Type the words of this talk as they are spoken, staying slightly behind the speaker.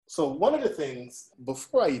So one of the things,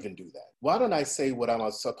 before I even do that, why don't I say what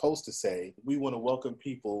I'm supposed to say? We want to welcome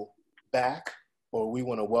people back, or we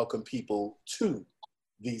want to welcome people to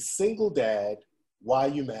the Single Dad, Why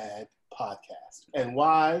You Mad podcast. And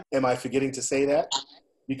why am I forgetting to say that?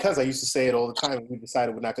 Because I used to say it all the time, and we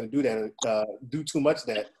decided we're not going to do that, do too much of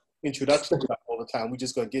that introduction stuff all the time. We're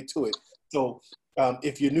just going to get to it. So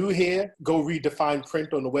if you're new here, go read the fine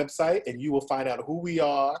print on the website, and you will find out who we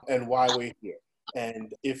are and why we're here.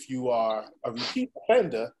 And if you are a repeat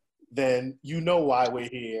offender, then you know why we're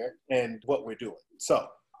here and what we're doing. So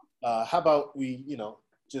how about we,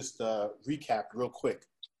 just recap real quick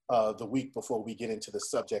the week before we get into the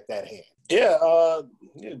subject at hand. Yeah,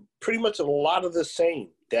 pretty much a lot of the same.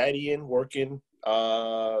 Daddying, working,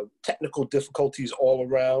 technical difficulties all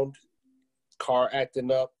around, car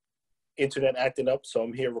acting up, internet acting up. So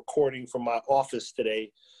I'm here recording from my office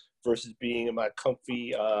today versus being in my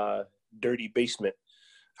comfy, dirty basement.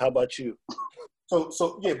 How about you?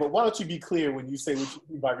 So yeah, but why don't you be clear when you say what you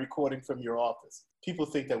mean by recording from your office? People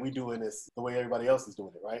think that we're doing this the way everybody else is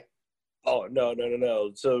doing it, right? Oh,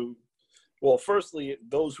 no. So, well, firstly,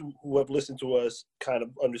 those who have listened to us kind of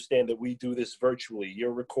understand that we do this virtually.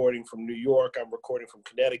 You're recording from New York, I'm recording from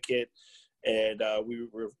Connecticut, and we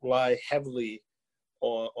rely heavily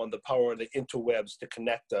on the power of the interwebs to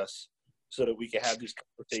connect us so that we can have these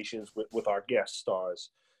conversations with our guest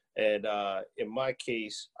stars. And in my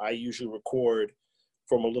case, I usually record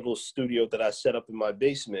from a little studio that I set up in my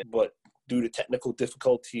basement, but due to technical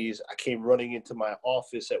difficulties, I came running into my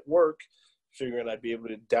office at work, figuring I'd be able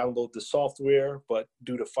to download the software, but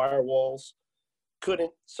due to firewalls,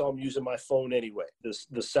 couldn't, so I'm using my phone anyway.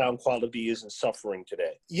 The sound quality isn't suffering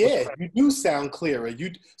today. Yeah, you do sound clearer.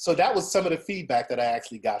 So that was some of the feedback that I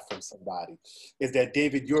actually got from somebody, is that,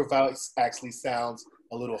 David, your voice actually sounds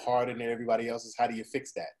a little harder than everybody else's. How do you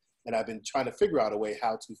fix that? And I've been trying to figure out a way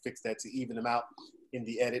how to fix that to even them out in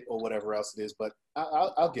the edit or whatever else it is, but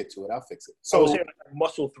I'll get to it. I'll fix it. So I was hearing like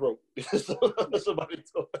muscle throat. Somebody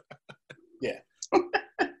told me. Yeah.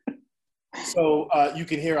 So you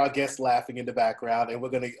can hear our guests laughing in the background, and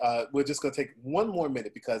we're just gonna take one more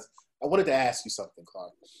minute because I wanted to ask you something,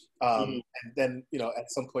 Clark. And then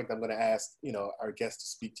at some point I'm gonna ask our guest to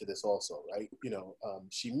speak to this also, right?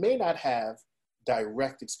 She may not have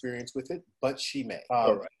direct experience with it, but she may.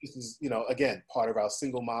 All right. This is again part of our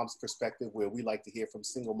single moms perspective, where we like to hear from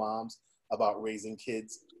single moms about raising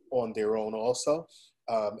kids on their own also.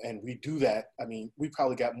 And we do that. I mean, we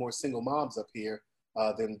probably got more single moms up here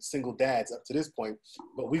than single dads up to this point,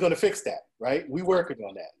 but we're going to fix that, right? We're working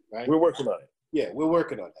on that, right? We're working on it. Yeah, we're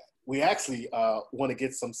working on that. We actually want to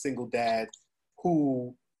get some single dads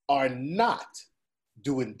who are not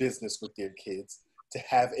doing business with their kids to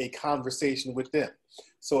have a conversation with them.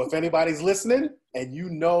 So if anybody's listening and you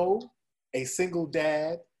know a single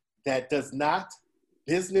dad that does not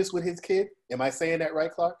business with his kid, am I saying that right,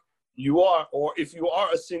 Clark? You are, or if you are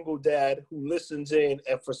a single dad who listens in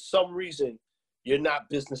and for some reason you're not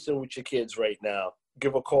businessing with your kids right now,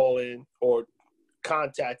 give a call in or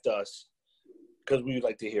contact us because we'd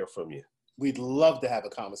like to hear from you. We'd love to have a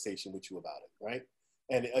conversation with you about it, right?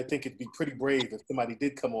 And I think it'd be pretty brave if somebody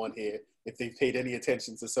did come on here, if they paid any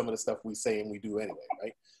attention to some of the stuff we say and we do anyway,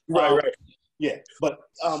 right? Right. Yeah, but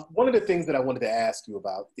one of the things that I wanted to ask you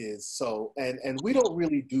about is, and we don't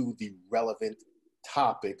really do the relevant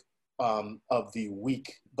topic of the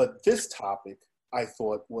week, but this topic I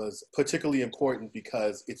thought was particularly important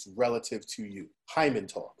because it's relative to you. Hymen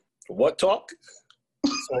talk. What talk?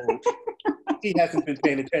 So he hasn't been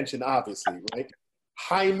paying attention, obviously, right?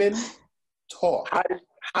 Hymen talk.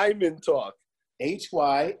 Hymen talk.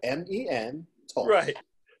 Hymen talk. Right.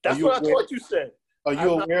 That's what I thought you said. Are you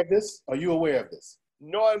aware of this? Are you aware of this?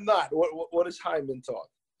 No, I'm not. What is Hymen talk?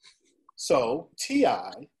 So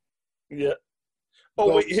T.I. Yeah.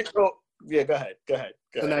 Oh, wait. Yeah, go ahead.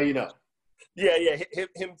 So now you know. Yeah.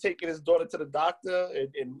 Him taking his daughter to the doctor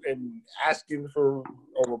and asking for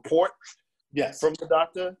a report. Yes. From the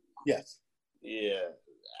doctor. Yes. Yeah.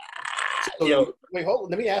 So wait, hold on.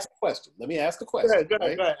 Let me ask a question. Go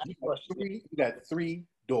ahead. You got three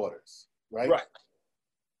daughters, right? Right.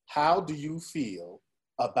 How do you feel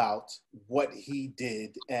about what he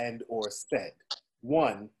did and or said?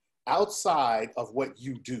 One, outside of what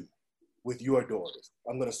you do with your daughters.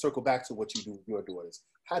 I'm going to circle back to what you do with your daughters.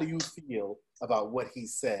 How do you feel about what he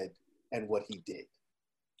said and what he did?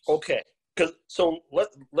 Okay. So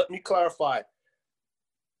let me clarify.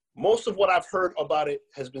 Most of what I've heard about it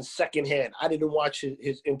has been secondhand. I didn't watch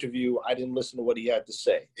his interview. I didn't listen to what he had to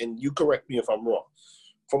say. And you correct me if I'm wrong.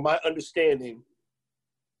 From my understanding,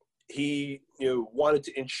 he wanted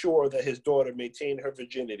to ensure that his daughter maintained her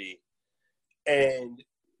virginity. And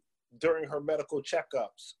during her medical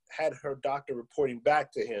checkups, had her doctor reporting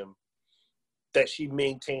back to him that she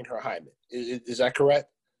maintained her hymen. Is that correct?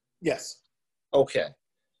 Yes. Okay.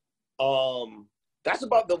 That's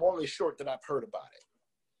about the long and short that I've heard about it.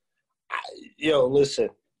 Listen,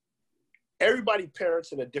 everybody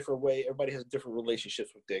parents in a different way. Everybody has different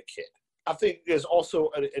relationships with their kid. I think there's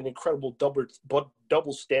also an incredible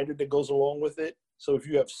double standard that goes along with it. So if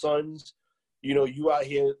you have sons, you out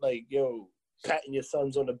here like, patting your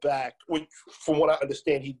sons on the back, which from what I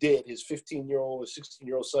understand he did. His 15-year-old or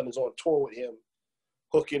 16-year-old son is on tour with him,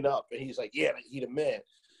 hooking up, and he's like, yeah, he the man.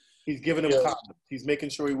 He's giving him condoms. He's making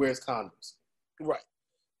sure he wears condoms. Right.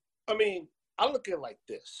 I mean, I look at it like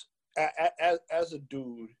this. As a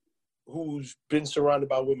dude who's been surrounded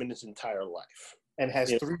by women his entire life. And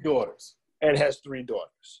has 3 daughters.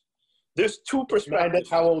 There's 2 perspectives. Remind us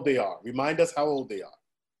how old they are.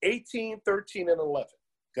 18, 13, and 11.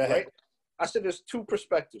 Go ahead. Right? I said there's 2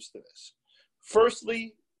 perspectives to this.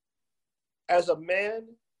 Firstly, as a man,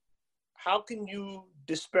 how can you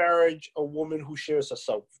disparage a woman who shares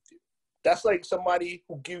herself with you? That's like somebody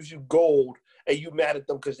who gives you gold and you mad at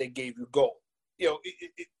them because they gave you gold.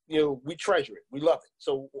 We treasure it. We love it.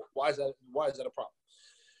 So why is that a problem?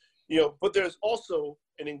 But there's also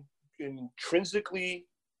an intrinsically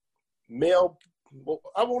male, well,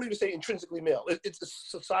 I won't even say intrinsically male. It's a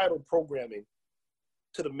societal programming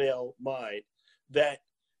to the male mind that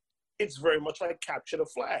it's very much like capture the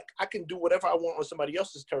flag. I can do whatever I want on somebody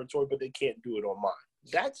else's territory, but they can't do it on mine.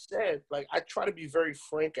 That said, like, I try to be very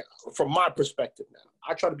frank, from my perspective now,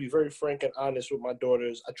 I try to be very frank and honest with my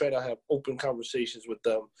daughters. I try to have open conversations with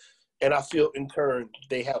them. And I feel in turn,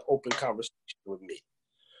 they have open conversations with me.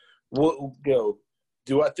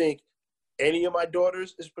 Do I think any of my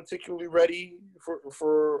daughters is particularly ready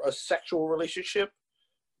for a sexual relationship?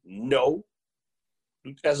 No.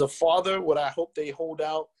 As a father, would I hope they hold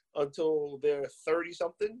out until they're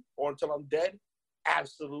 30-something or until I'm dead?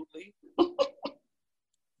 Absolutely.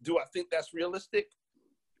 Do I think that's realistic?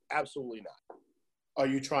 Absolutely not. Are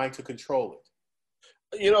you trying to control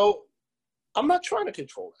it? I'm not trying to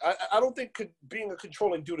control it. I don't think being a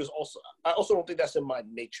controlling dude I also don't think that's in my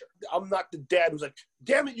nature. I'm not the dad who's like,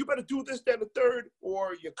 damn it, you better do this, then the third,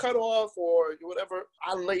 or you're cut off, or whatever.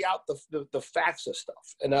 I lay out the facts of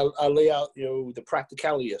stuff, and I lay out, the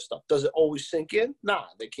practicality of stuff. Does it always sink in? Nah,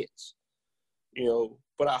 they're kids.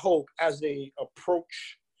 But I hope as they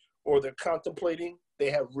approach or they're contemplating, they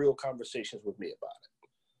have real conversations with me about it.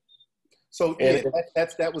 So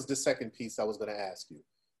that was the second piece I was going to ask you.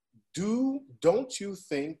 Don't you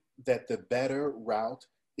think that the better route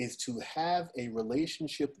is to have a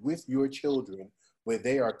relationship with your children where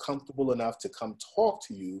they are comfortable enough to come talk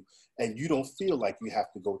to you and you don't feel like you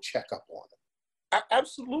have to go check up on them?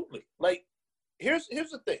 Absolutely. Like, here's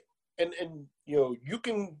the thing. And you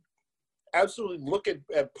can absolutely look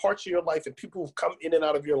at parts of your life and people who've come in and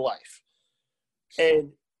out of your life.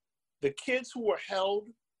 And the kids who were held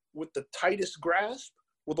with the tightest grasp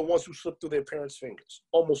were the ones who slipped through their parents' fingers,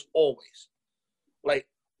 almost always. Like,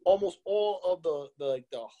 almost all of the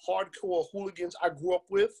hardcore hooligans I grew up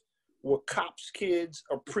with were cops' kids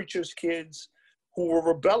or preachers' kids who were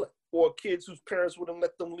rebelling, or kids whose parents wouldn't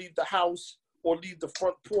let them leave the house or leave the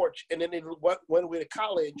front porch, and then they went away to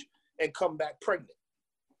college and come back pregnant,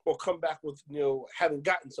 or come back with, having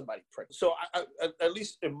gotten somebody pregnant. So I, at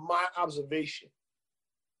least in my observation,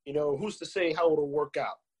 who's to say how it'll work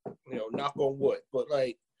out? Knock on wood. But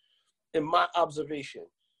like, in my observation,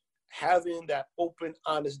 having that open,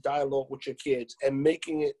 honest dialogue with your kids and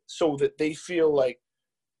making it so that they feel like,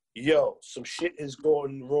 some shit is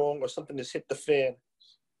going wrong or something has hit the fan.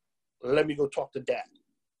 Let me go talk to dad.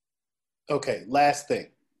 Okay, last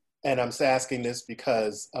thing. And I'm asking this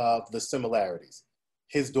because of the similarities.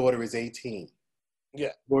 His daughter is 18.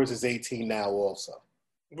 Yeah. Yours is 18 now also.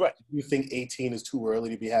 Right. Do you think 18 is too early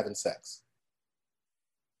to be having sex?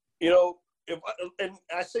 And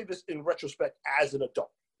I say this in retrospect as an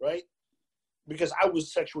adult, right? Because I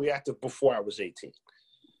was sexually active before I was 18.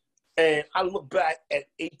 And I look back at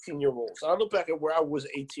 18-year-olds. I look back at where I was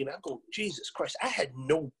 18. I go, Jesus Christ, I had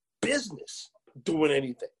no business doing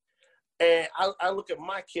anything. And I look at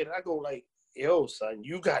my kid and I go like, yo, son,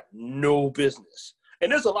 you got no business.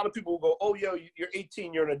 And there's a lot of people who go, oh, yo, you're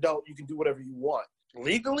 18, you're an adult, you can do whatever you want.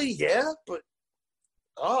 Legally, yeah, but,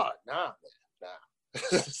 nah, man,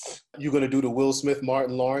 nah. You gonna do the Will Smith,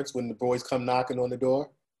 Martin Lawrence when the boys come knocking on the door?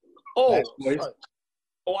 I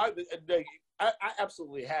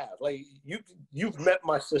absolutely have. Like, you've met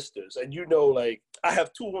my sisters, and like, I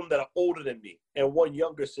have 2 of them that are older than me and 1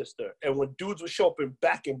 younger sister. And when dudes would show up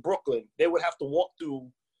back in Brooklyn, they would have to walk through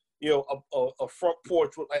a front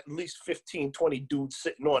porch with at least 15, 20 dudes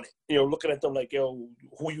sitting on it, looking at them like, yo,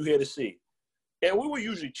 who you here to see? And we were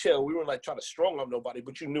usually chill. We weren't like trying to strong on nobody,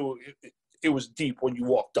 but you knew it was deep when you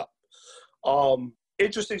walked up.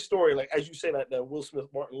 Interesting story. Like, as you say that Will Smith,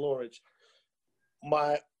 Martin Lawrence,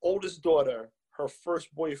 my oldest daughter, her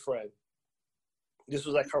first boyfriend, this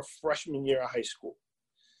was like her freshman year of high school.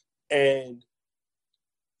 And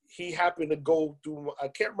he happened to go through, I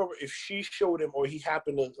can't remember if she showed him or he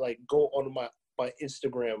happened to like go on my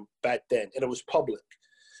Instagram back then, and it was public.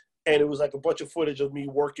 And it was like a bunch of footage of me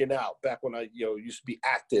working out back when I, used to be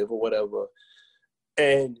active or whatever.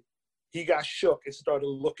 And he got shook and started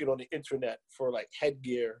looking on the internet for like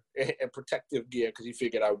headgear and protective gear because he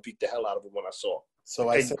figured I would beat the hell out of him when I saw him. So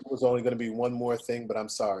I said it was only going to be one more thing, but I'm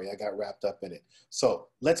sorry, I got wrapped up in it. So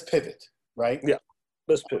let's pivot, right? Yeah,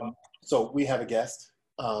 let's pivot. So we have a guest,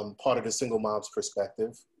 part of the Single Mom's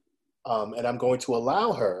Perspective, and I'm going to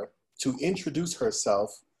allow her to introduce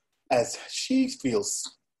herself as she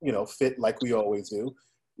feels, fit, like we always do,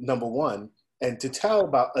 number one, and to tell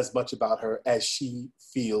about as much about her as she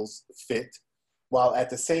feels fit, while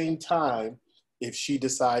at the same time, if she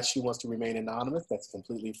decides she wants to remain anonymous, that's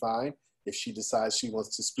completely fine. If she decides she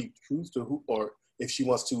wants to speak truth to who, or if she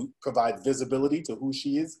wants to provide visibility to who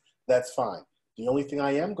she is, that's fine. The only thing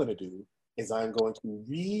I am going to do is I'm going to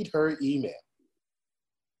read her email.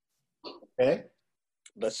 Okay?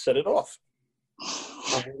 Let's set it off.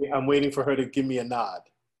 I'm waiting for her to give me a nod.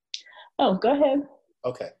 Oh, go ahead.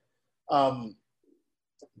 Okay.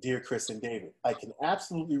 Dear Chris and David, I can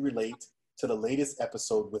absolutely relate to the latest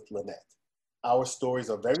episode with Lynette. Our stories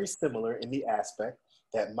are very similar in the aspect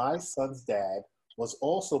that my son's dad was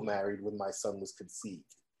also married when my son was conceived.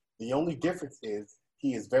 The only difference is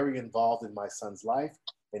he is very involved in my son's life,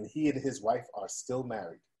 and he and his wife are still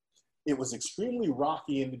married. It was extremely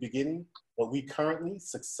rocky in the beginning, but we currently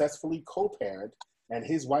successfully co-parent, and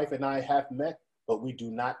his wife and I have met, but we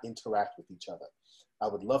do not interact with each other. I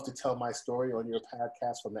would love to tell my story on your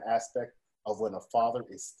podcast from the aspect of when a father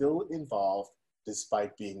is still involved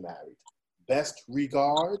despite being married. Best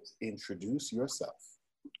regards, introduce yourself.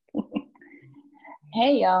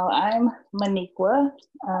 Hey, y'all. I'm Moniqua.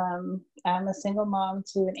 I'm a single mom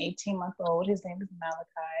to an 18-month-old. His name is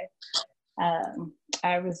Malachi.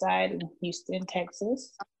 I reside in Houston,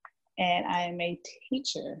 Texas, and I am a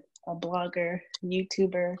teacher, a blogger,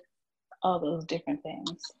 YouTuber, all those different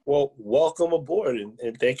things. Well, welcome aboard,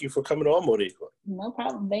 and thank you for coming on, Moniqua. No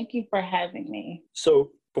problem. Thank you for having me.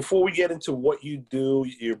 So before we get into what you do,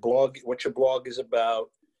 your blog, what your blog is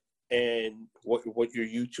about, and what your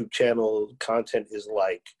YouTube channel content is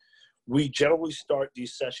like, we generally start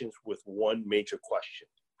these sessions with one major question.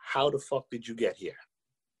 How the fuck did you get here?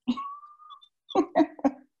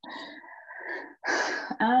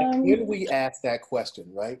 When we ask that question,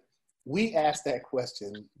 right? We asked that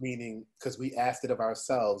question, meaning because we asked it of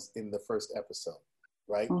ourselves in the first episode,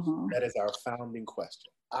 right? Mm-hmm. That is our founding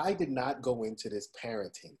question. I did not go into this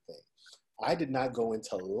parenting thing. I did not go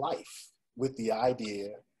into life with the idea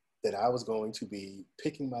that I was going to be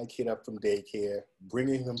picking my kid up from daycare,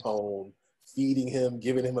 bringing him home, feeding him,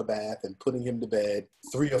 giving him a bath, and putting him to bed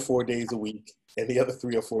 3 or 4 days a week. And the other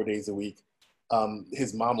 3 or 4 days a week,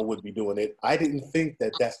 his mama would be doing it. I didn't think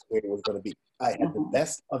that that's the way it was going to be. I had the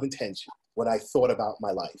best of intention when I thought about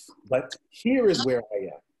my life. But here is where I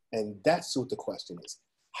am. And that's what the question is.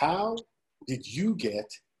 How did you get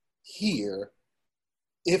here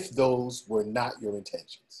if those were not your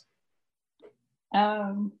intentions?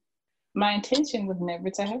 My intention was never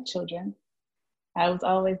to have children. I was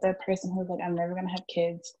always that person who was like, I'm never going to have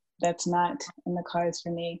kids. That's not in the cards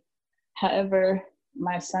for me. However,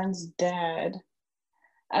 my son's dad,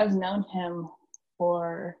 I've known him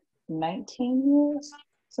for 19 years,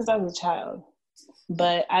 since I was a child.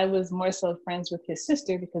 But I was more so friends with his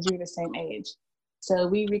sister because we were the same age. So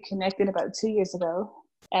we reconnected about 2 years ago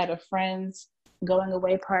at a friend's going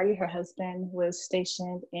away party. Her husband was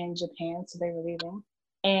stationed in Japan, so they were leaving.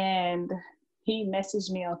 And he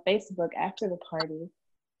messaged me on Facebook after the party,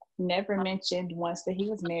 never mentioned once that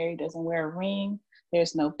he was married, doesn't wear a ring.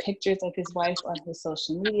 There's no pictures of his wife on his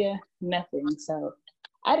social media, nothing. So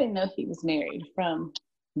I didn't know he was married from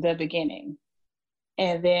the beginning.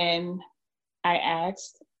 And then I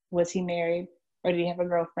asked, was he married or did he have a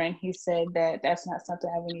girlfriend? He said that that's not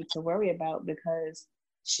something I would need to worry about because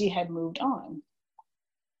she had moved on.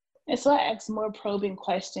 And so I asked more probing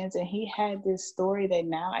questions, and he had this story that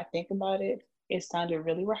now I think about it, it sounded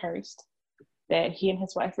really rehearsed, that he and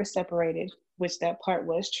his wife were separated, which that part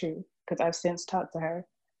was true because I've since talked to her,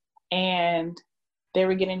 and they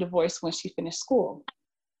were getting divorced when she finished school.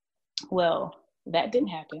 Well, that didn't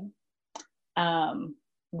happen.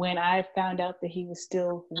 When I found out that he was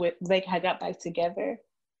still with, like, I got back together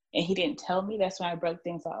and he didn't tell me, that's when I broke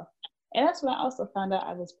things off. And that's when I also found out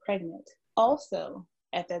I was pregnant. Also,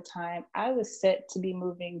 at that time, I was set to be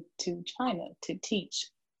moving to China to teach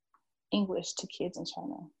English to kids in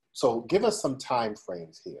China. So give us some time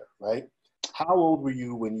frames here, right? How old were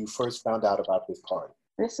you when you first found out about this party?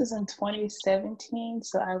 This was in 2017,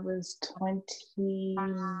 so I was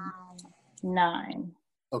 29.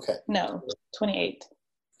 Okay. No, 28.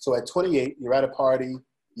 So at 28, you're at a party,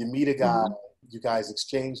 you meet a guy, Mm-hmm. you guys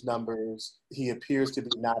exchange numbers. He appears to be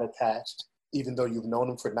not attached, even though you've known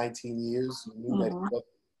him for 19 years. You knew that he was,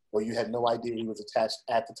 or you had no idea he was attached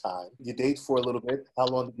at the time. You date for a little bit. How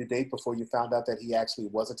long did you date before you found out that he actually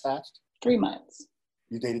was attached? 3 months.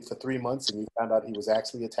 You dated for 3 months and you found out he was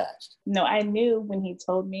actually attached. No, I knew when he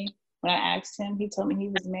told me, when I asked him, he told me he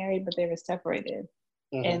was married, but they were separated.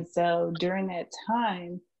 Mm-hmm. And so during that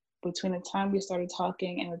time, between the time we started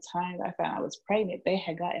talking and the time I found I was pregnant, they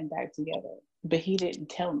had gotten back together, but he didn't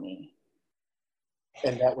tell me.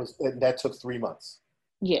 And that took 3 months.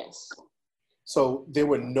 Yes. So there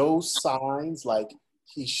were no signs like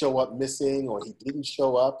he show up missing or he didn't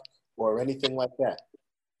show up or anything like that.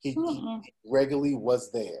 He regularly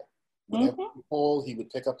was there. Whenever you called, he would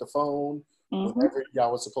pick up the phone. Whenever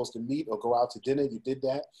y'all were supposed to meet or go out to dinner, you did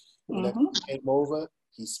that. Whenever he came over,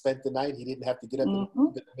 he spent the night. He didn't have to get up in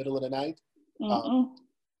the middle of the night.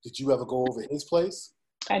 Did you ever go over his place?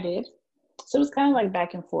 I did. So it was kind of like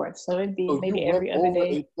back and forth. So it'd be maybe every other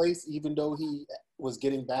day. A place, even though he was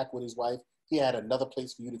getting back with his wife, he had another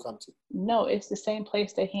place for you to come to. No, it's the same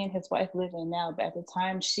place that he and his wife live in now. But at the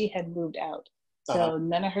time, she had moved out. So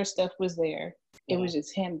none of her stuff was there. It was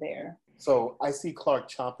just him there. So I see Clark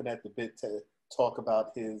chomping at the bit to talk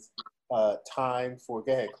about his time for.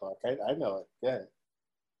 Go ahead, Clark. I know it. Go ahead.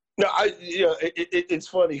 No, it's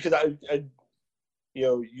funny because I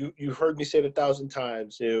you heard me say it 1,000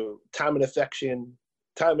 times. Time and affection,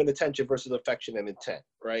 time and attention versus affection and intent,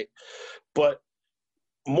 right? But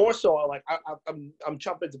more so, like I'm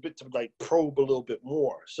chomping at the bit to like probe a little bit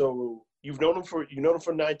more. So you've known him for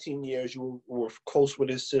 19 years. You were close with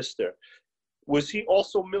his sister. Was he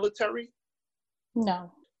also military?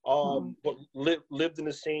 No. But lived in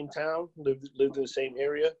the same town, lived in the same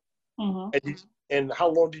area. Mm-hmm. And how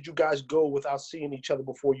long did you guys go without seeing each other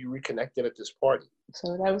before you reconnected at this party?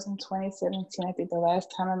 So that was in 2017. I think the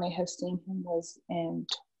last time I may have seen him was in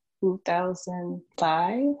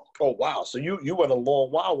 2005. Oh wow! So you went a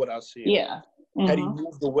long while without seeing him. Yeah. Mm-hmm. Had he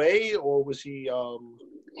moved away, or was he?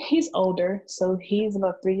 He's older, so he's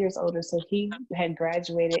about 3 years older. So he had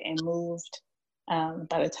graduated and moved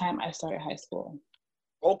by the time I started high school.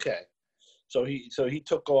 Okay, so he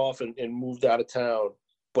took off and moved out of town,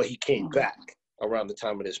 but he came back around the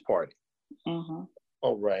time of this party. Mm-hmm.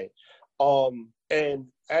 All right.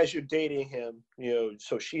 And as you're dating him,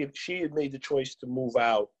 so she had made the choice to move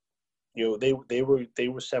out. They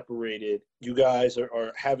were separated. You guys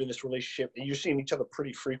are having this relationship, and you're seeing each other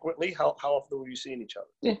pretty frequently. How often were you seeing each other?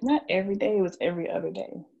 If not every day, it was every other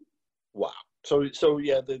day. Wow. So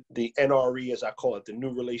yeah, the NRE, as I call it, the new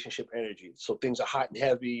relationship energy. So things are hot and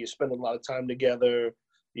heavy. You're spending a lot of time together.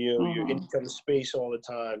 You're in each other's space all the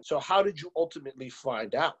time. So how did you ultimately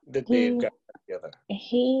find out that they had got together?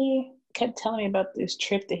 He kept telling me about this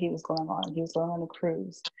trip that he was going on. He was going on a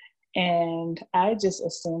cruise. And I just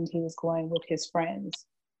assumed he was going with his friends.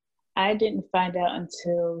 I didn't find out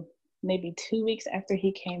until maybe 2 weeks after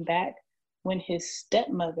he came back, when his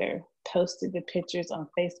stepmother posted the pictures on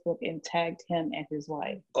Facebook and tagged him and his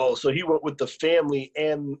wife. Oh, so he went with the family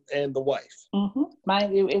and the wife. Mm-hmm.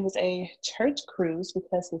 It was a church cruise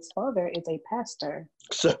because his father is a pastor.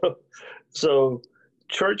 So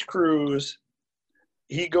church cruise,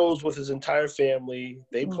 he goes with his entire family.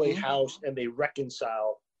 They play house and they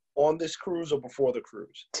reconcile on this cruise or before the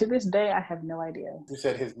cruise? To this day, I have no idea. You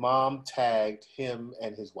said his mom tagged him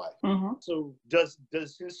and his wife. Mm-hmm. So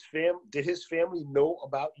did his family know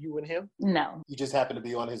about you and him? No. You just happened to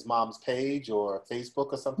be on his mom's page or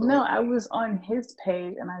Facebook or something? No, like that? I was on his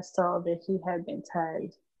page and I saw that he had been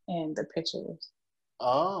tagged in the pictures.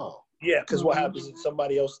 Oh. Yeah, because what happens if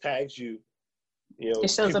somebody else tags you? It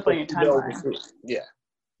shows up on your timeline. Yeah.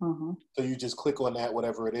 Mm-hmm. So you just click on that,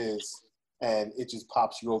 whatever it is, and it just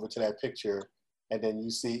pops you over to that picture, and then you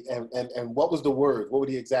see, and what was the word? What were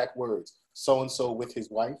the exact words? So-and-so with his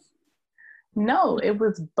wife? No, it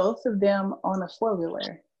was both of them on a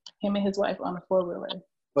four-wheeler. Him and his wife on a four-wheeler.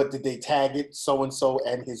 But did they tag it so-and-so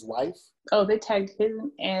and his wife? Oh, they tagged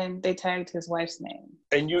him and they tagged his wife's name.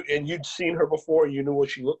 And you'd seen her before, you knew what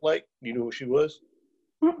she looked like? You knew who she was?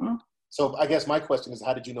 Mm-mm. So I guess my question is,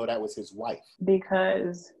 how did you know that was his wife?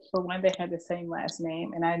 Because for one, they had the same last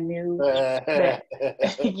name, and I knew that.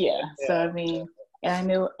 Yeah. So I mean, and I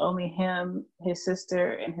knew only him, his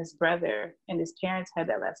sister, and his brother, and his parents had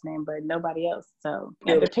that last name, but nobody else. So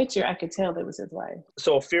in the picture, I could tell that was his wife.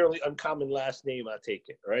 So a fairly uncommon last name, I take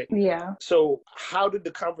it, right? Yeah. So how did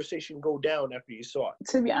the conversation go down after you saw it?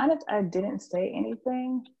 To be honest, I didn't say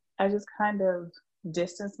anything. I just kind of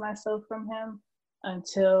distanced myself from him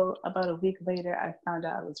until about a week later, I found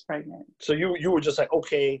out I was pregnant. So you were just like,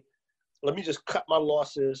 okay, let me just cut my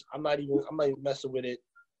losses. I'm not even messing with it.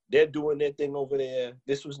 They're doing their thing over there.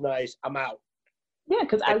 This was nice. I'm out. Yeah,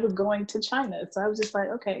 because I was going to China. So I was just like,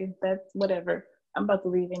 okay, that's whatever. I'm about to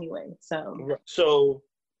leave anyway. So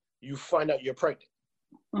you find out you're pregnant.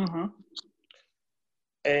 Mm-hmm.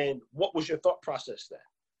 And what was your thought process then?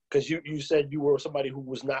 Because you said you were somebody who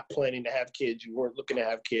was not planning to have kids. You weren't looking to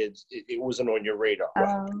have kids. It wasn't on your radar.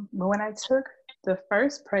 Right? But when I took the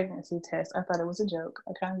first pregnancy test, I thought it was a joke.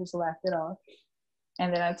 I kind of just laughed it off.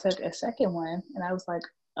 And then I took a second one, and I was like,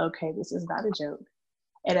 okay, this is not a joke.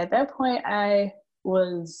 And at that point, I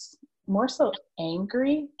was more so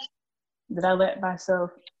angry that I let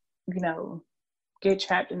myself, get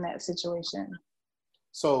trapped in that situation.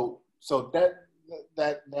 So that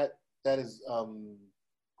is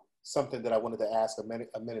something that I wanted to ask a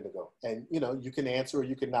minute ago, and you can answer or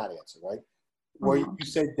you can not answer, right? Where you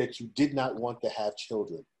said that you did not want to have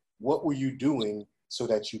children. What were you doing so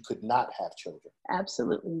that you could not have children?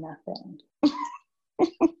 Absolutely nothing.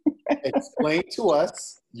 Explain to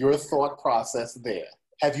us your thought process there.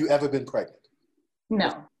 Have you ever been pregnant?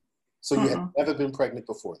 No. So you have never been pregnant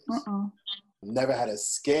before this? Never had a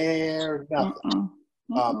scare, nothing.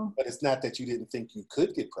 But it's not that you didn't think you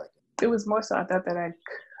could get pregnant. It was more so I thought that I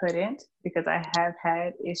couldn't, because I have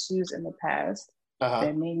had issues in the past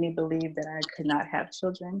that made me believe that I could not have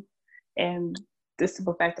children. And the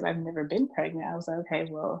simple fact that I've never been pregnant, I was like, okay,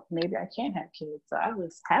 well, maybe I can't have kids. So I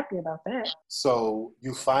was happy about that. So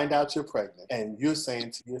you find out you're pregnant and you're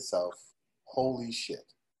saying to yourself, holy shit.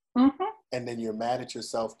 And then you're mad at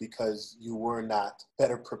yourself because you were not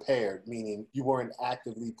better prepared, meaning you weren't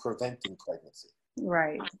actively preventing pregnancy.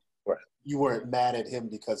 Right. You weren't mad at him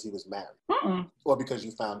because he was married or because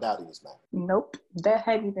you found out he was married. Nope. That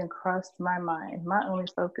hadn't even crossed my mind. My only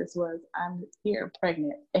focus was, I'm here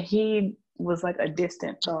pregnant. And he was like a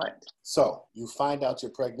distant thought. So you find out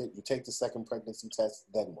you're pregnant, you take the second pregnancy test,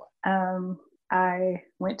 then what? I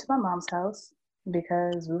went to my mom's house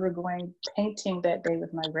because we were going painting that day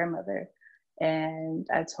with my grandmother. And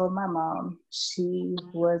I told my mom. She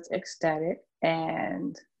was ecstatic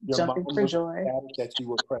and jumping for joy. That you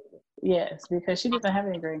were pregnant. Yes, because she doesn't have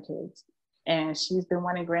any grandkids, and she's been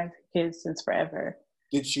wanting grandkids since forever.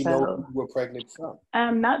 Did she know you were pregnant from?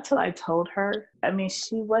 Not till I told her. I mean,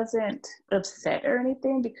 she wasn't upset or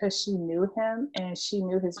anything because she knew him and she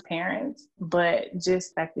knew his parents, but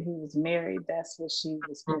just the fact that he was married, that's what she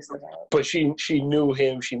was pissed about. But she knew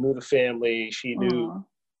him, she knew the family, she knew,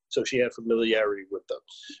 so she had familiarity with them.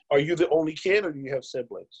 Are you the only kid or do you have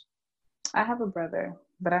siblings? I have a brother,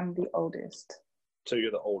 but I'm the oldest. So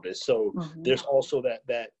you're the oldest. So there's also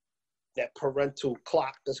that parental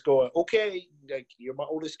clock that's going, okay, like you're my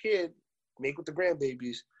oldest kid, make with the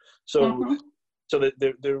grandbabies. So so that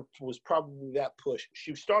there was probably that push.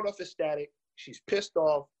 She started off ecstatic. She's pissed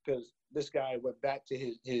off because this guy went back to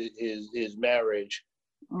his marriage,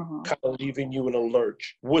 kind of leaving you in a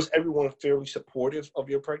lurch. Was everyone fairly supportive of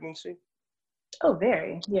your pregnancy? Oh,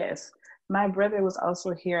 very, yes. My brother was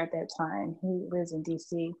also here at that time. He lives in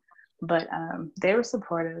DC, but they were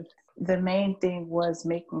supportive. The main thing was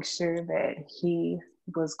making sure that he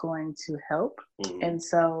was going to help. And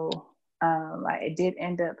so I did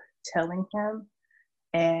end up telling him.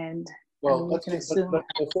 And well,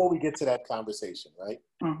 before we get to that conversation, right?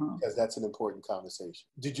 Because that's an important conversation.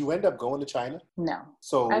 Did you end up going to China? No.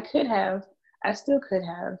 So I could have. I still could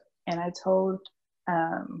have. And I told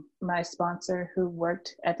my sponsor who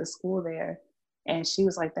worked at the school there, and she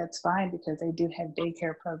was like, that's fine because they do have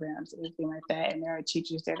daycare programs and everything like that, and there are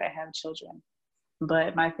teachers there that have children.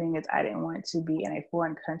 But my thing is, I didn't want to be in a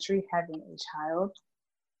foreign country having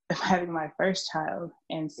my first child,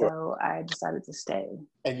 and so I decided to stay.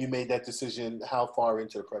 And you made that decision how far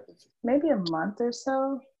into the pregnancy? Maybe a month or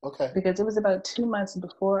so. Okay. Because it was about 2 months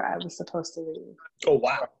before I was supposed to leave. Oh,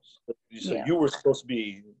 wow. So you were supposed to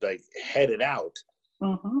be like headed out.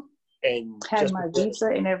 And had my visa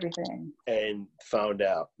and everything. And found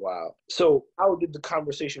out. Wow. So how did the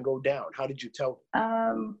conversation go down? How did you tell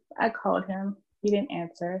him? I called him. He didn't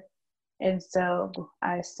answer. And so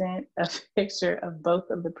I sent a picture of both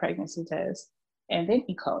of the pregnancy tests. And then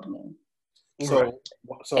he called me. So,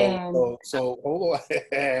 And so hold on.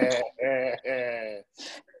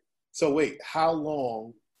 So wait, how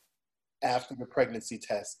long after the pregnancy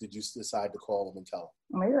test did you decide to call them and tell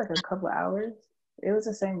them? maybe like a couple of hours. It was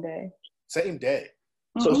the same day. Same day.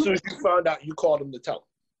 So as soon as you found out, you called him to tell him.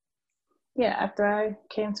 Yeah, after I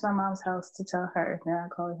came to my mom's house to tell her, then I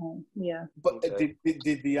called him. Yeah. But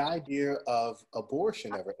did the idea of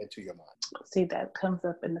abortion ever enter your mind? See, that comes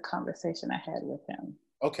up in the conversation I had with him.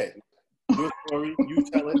 Okay. Your story, you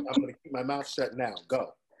tell it. I'm going to keep my mouth shut now.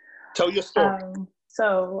 Go. Tell your story.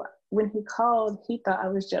 So when he called, he thought I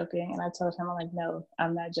was joking. And I told him, I'm like, no,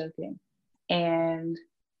 I'm not joking. And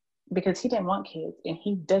because he didn't want kids and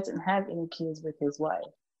he doesn't have any kids with his wife.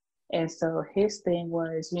 And so his thing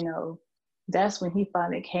was, that's when he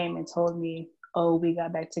finally came and told me, oh, we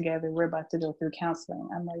got back together. We're about to go through counseling.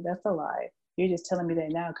 I'm like, that's a lie. You're just telling me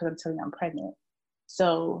that now because I'm telling you I'm pregnant.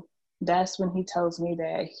 So that's when he tells me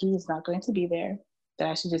that he's not going to be there, that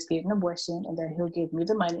I should just get an abortion and that he'll give me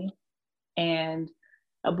the money. And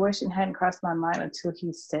abortion hadn't crossed my mind until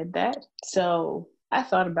he said that. So I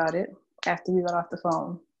thought about it after we got off the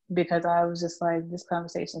phone because I was just like, this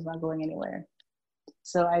conversation is not going anywhere.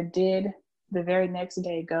 So I did the very next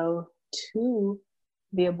day go to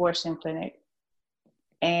the abortion clinic,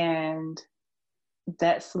 and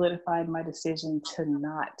that solidified my decision to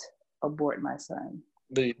not abort my son.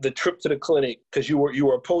 The trip to the clinic, because you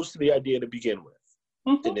were opposed to the idea to begin with,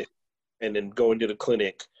 and then going to the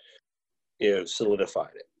clinic,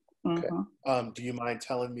 solidified it. Okay. Do you mind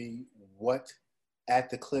telling me what at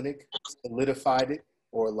the clinic solidified it,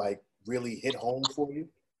 or like really hit home for you?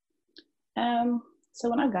 So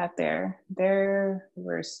when I got there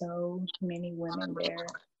were so many women there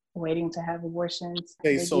waiting to have abortions.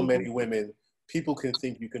 Say so many women. People can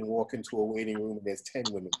think you can walk into a waiting room and there's 10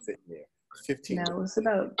 women sitting there. 15 No, women. it was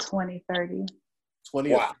about 20, 30.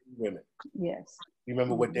 20 or 30 women. Yes. You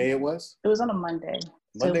remember what day it was? It was on a Monday.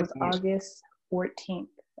 So it was morning. August 14th.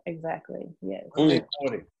 Exactly. Yes. Monday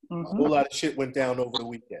morning. A whole lot of shit went down over the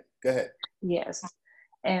weekend. Go ahead. Yes.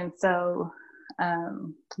 And so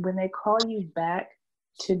when they call you back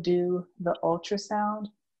to do the ultrasound,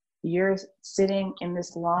 you're sitting in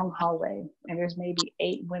this long hallway and there's maybe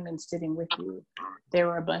 8 women sitting with you. There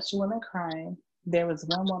were a bunch of women crying. There was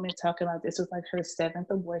one woman talking about this was like her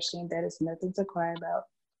 7th abortion. That is nothing to cry about.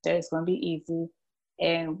 That is going to be easy.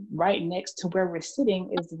 And right next to where we're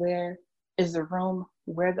sitting is the room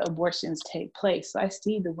where the abortions take place. So I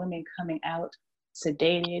see the women coming out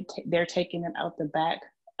sedated. They're taking them out the back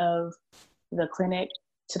of the clinic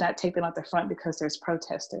to not take them out the front because there's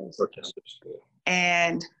protesters. Yeah.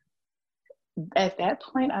 And at that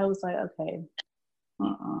point, I was like, okay,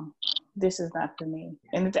 this is not for me.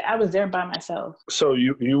 And I was there by myself. So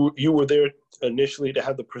you were there initially to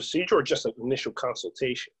have the procedure, or just an initial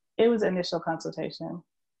consultation? It was initial consultation.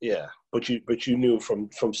 Yeah, but you knew from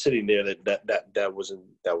sitting there that wasn't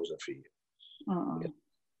for you.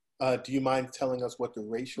 Yeah. Do you mind telling us what the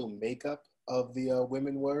racial makeup of the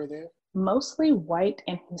women were there? Mostly white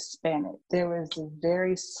and Hispanic. There was a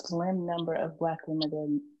very slim number of Black women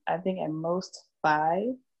there. I think at most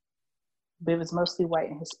 5, but it was mostly white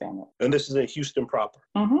and Hispanic. And this is in Houston proper.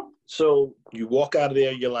 So you walk out of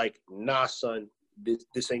there, you're like, nah, son,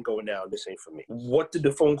 this ain't going down. This ain't for me. What did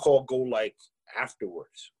the phone call go like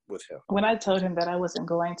afterwards with him? When I told him that I wasn't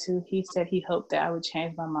going to, he said he hoped that I would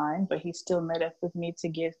change my mind, but he still met up with me to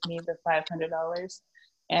give me the $500.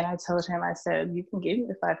 And I told him, I said, you can give me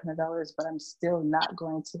the $500, but I'm still not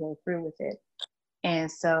going to go through with it. And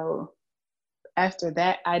so after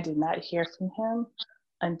that, I did not hear from him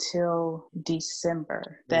until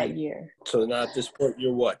December that year. So now at this point,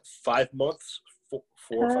 you're what, 5 months? 4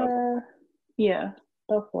 or 5 months? Yeah,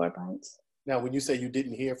 about 4 months. Now, when you say you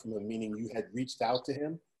didn't hear from him, meaning you had reached out to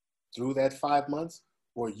him through that 5 months,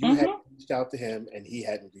 or you had reached out to him and he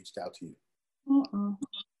hadn't reached out to you?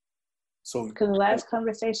 So, because the last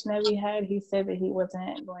conversation that we had, he said that he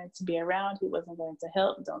wasn't going to be around, he wasn't going to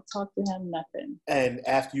help, don't talk to him, nothing. And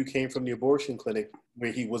after you came from the abortion clinic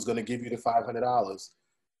where he was going to give you the $500,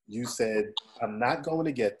 you said, I'm not going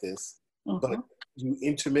to get this, but you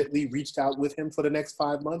intimately reached out with him for the next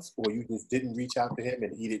 5 months, or you just didn't reach out to him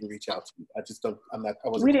and he didn't reach out to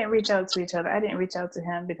you? We didn't reach out to each other. I didn't reach out to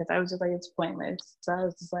him because I was just like, it's pointless. So I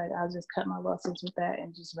was just like, I'll just cut my losses with that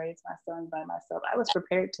and just raise my son by myself. I was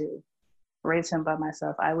prepared to raise him by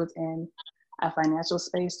myself. I was in a financial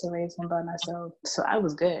space to raise him by myself. So I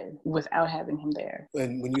was good without having him there.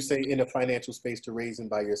 And when you say in a financial space to raise him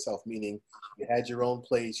by yourself, meaning you had your own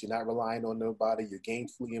place, you're not relying on nobody, you're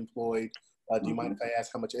gainfully employed. Do you mind if I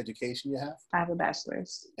ask how much education you have? I have a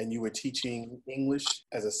bachelor's. And you were teaching English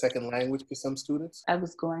as a second language to some students? I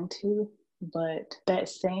was going to. But that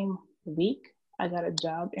same week, I got a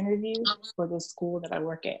job interview for the school that I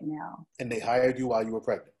work at now. And they hired you while you were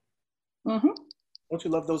pregnant? Mm-hmm. Don't you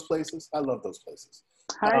love those places? I love those places.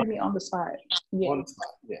 Hired me on the spot. Yeah. On the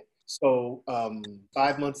spot, yeah. So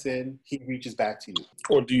 5 months in, he reaches back to you.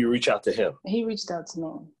 Or do you reach out to him? He reached out to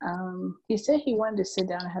me. He said he wanted to sit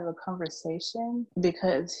down and have a conversation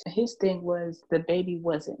because his thing was the baby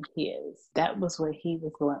wasn't his. That was what he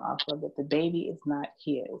was going off of, that the baby is not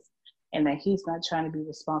his. And that he's not trying to be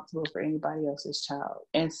responsible for anybody else's child.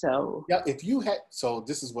 And so... Yeah, if you had... So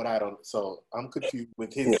this is what I don't... So I'm confused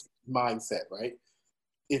with his mindset, right?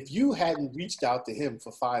 If you hadn't reached out to him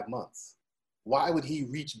for 5 months, why would he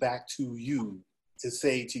reach back to you to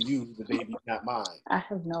say to you, the baby's not mine? I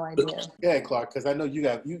have no idea. Yeah, Clark, because I know you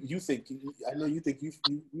got... You think... I know you think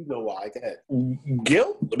you know why. Go ahead.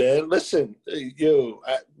 Guilt, man. Listen,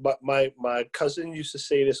 my cousin used to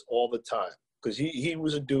say this all the time. Because he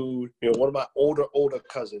was a dude, one of my older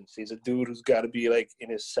cousins. He's a dude who's got to be like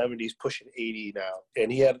in his 70s, pushing 80 now.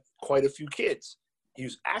 And he had quite a few kids. He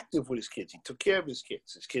was active with his kids. He took care of his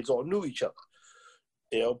kids. His kids all knew each other.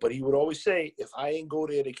 But he would always say, if I ain't go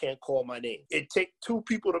there, they can't call my name. It take two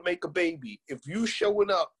people to make a baby. If you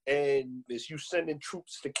showing up and it's you sending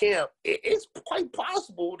troops to camp, it's quite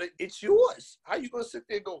possible that it's yours. How you going to sit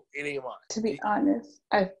there and go, it ain't mine? To be honest,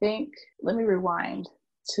 I think, let me rewind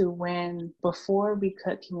to when, before we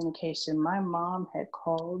cut communication, my mom had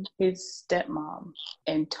called his stepmom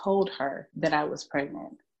and told her that I was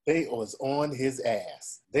pregnant. They was on his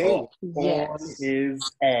ass. On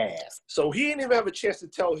his ass. So he didn't even have a chance to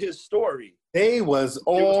tell his story. They was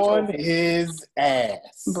on his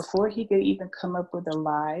ass. Before he could even come up with a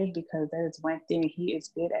lie, because that is one thing he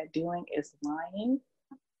is good at doing, is lying.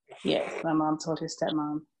 Yes, my mom told his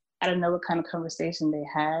stepmom. I don't know what kind of conversation they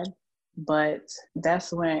had, but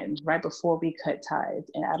that's when, right before we cut ties.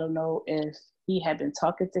 And I don't know if he had been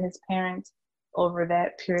talking to his parents over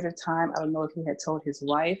that period of time. I don't know if he had told his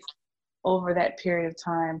wife over that period of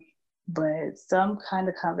time, but some kind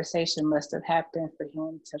of conversation must have happened for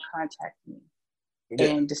him to contact me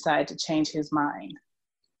and decide to change his mind.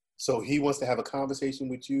 So he wants to have a conversation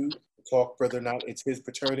with you, talk whether or not it's his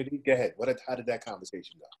paternity. Go ahead. How did that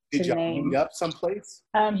conversation go? Did y'all meet up someplace?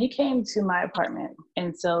 He came to my apartment,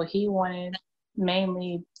 and so he wanted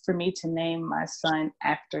mainly for me to name my son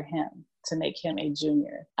after him, to make him a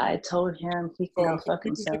junior. I told him he could go fuck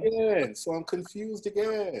himself. So I'm confused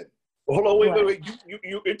again. Hold on, wait.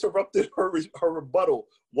 You interrupted her rebuttal.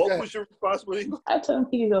 What was your responsibility? I told him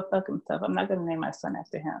he could go fuck himself. I'm not going to name my son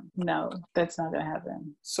after him. No, that's not going to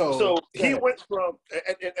happen. So he went from,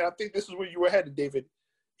 and I think this is where you were headed, David.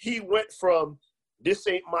 He went from, this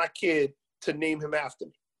ain't my kid, to name him after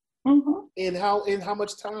me. Mm-hmm. In how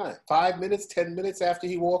much time? 5 minutes, 10 minutes after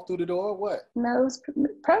he walked through the door? What? No, it was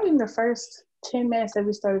probably in the first 10 minutes that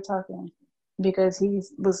we started talking, because he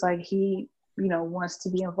was like, he wants to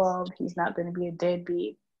be involved. He's not going to be a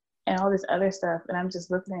deadbeat and all this other stuff. And I'm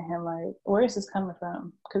just looking at him like, where is this coming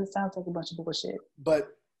from? Because it sounds like a bunch of bullshit. But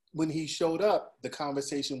when he showed up, the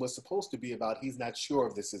conversation was supposed to be about, he's not sure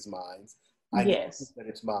if this is mine. I know that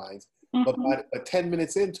it's mine. Mm-hmm. But 10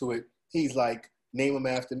 minutes into it, he's like, name him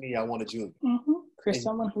after me. I want a junior. Mm-hmm. For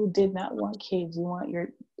someone who did not want kids, you want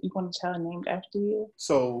a child named after you.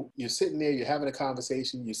 So you're sitting there, you're having a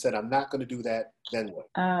conversation. You said, I'm not going to do that. Then what?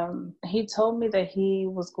 He told me that he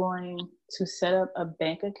was going to set up a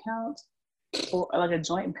bank account, or like a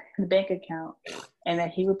joint bank account, and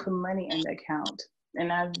that he would put money in the account. And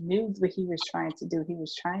I knew what he was trying to do. He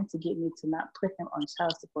was trying to get me to not put him on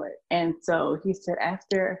child support. And so he said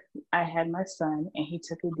after I had my son and he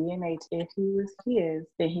took a DNA test, if he was his,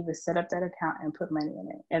 then he would set up that account and put money in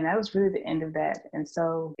it. And that was really the end of that. And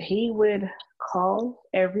so he would call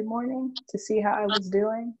every morning to see how I was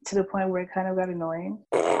doing, to the point where it kind of got annoying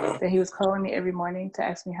that he was calling me every morning to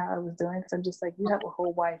ask me how I was doing. Because I'm just like, you have a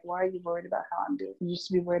whole wife. Why are you worried about how I'm doing? You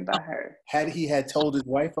should be worried about her. Had he told his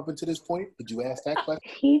wife up until this point? Did you ask that question?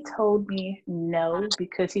 He told me no,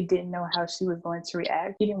 because he didn't know how she was going to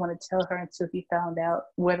react. He didn't want to tell her until he found out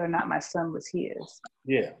whether or not my son was his.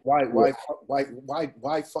 Yeah. Why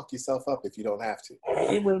fuck yourself up if you don't have to?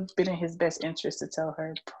 It would have been in his best interest to tell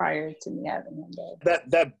her prior to me having him though.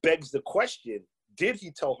 That begs the question, did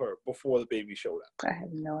he tell her before the baby showed up? I have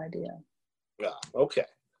no idea. Yeah, okay.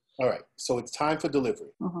 All right, so it's time for delivery.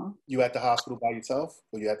 Mm-hmm. You at the hospital by yourself,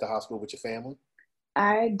 or you at the hospital with your family?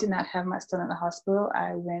 I did not have my son in the hospital.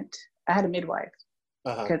 I had a midwife,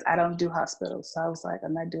 because I don't do hospitals. So I was like,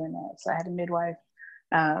 I'm not doing that. So I had a midwife,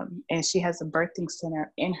 and she has a birthing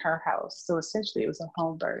center in her house. So essentially it was a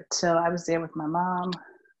home birth. So I was there with my mom,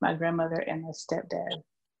 my grandmother, and my stepdad.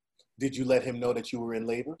 Did you let him know that you were in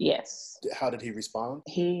labor? Yes. How did he respond?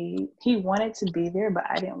 He wanted to be there, but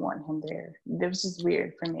I didn't want him there. It was just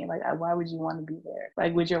weird for me. Like, why would you want to be there?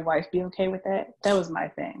 Like, would your wife be okay with that? That was my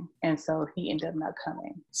thing. And so he ended up not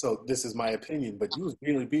coming. So this is my opinion, but you was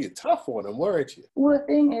really being tough on him, weren't you? Well, the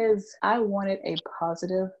thing is, I wanted a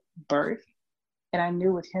positive birth. And I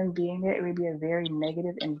knew with him being there, it would be a very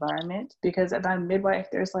negative environment because at my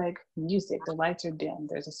midwife, there's like music, the lights are dim,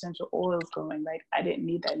 there's essential oils going. Like, I didn't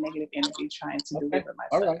need that negative energy trying to deliver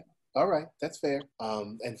my son. All right, that's fair.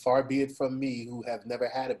 And far be it from me, who have never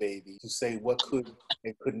had a baby, to say what could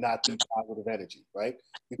and could not be positive energy, right?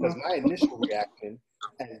 Because my initial reaction,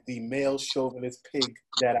 as the male chauvinist pig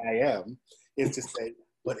that I am, is to say,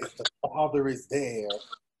 but if the father is there,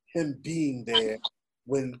 him being there,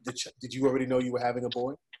 when did you already know you were having a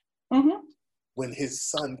boy? Mm-hmm. When his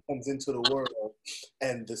son comes into the world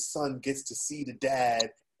and the son gets to see the dad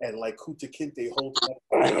and like Kuta Kinte holds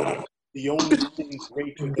up the only thing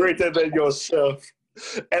greater than yourself.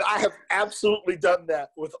 And I have absolutely done that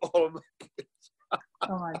with all of my kids.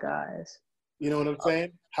 Oh my gosh. You know what I'm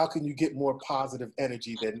saying? How can you get more positive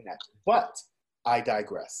energy than that? But I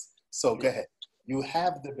digress. So go ahead. You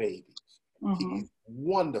have the baby. Mm-hmm. He's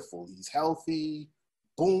wonderful. He's healthy.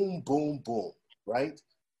 Boom, boom, boom. Right?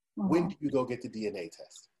 Mm-hmm. When do you go get the DNA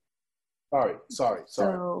test? Sorry.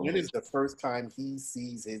 So, when is the first time he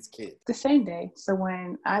sees his kid? The same day. So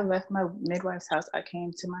when I left my midwife's house, I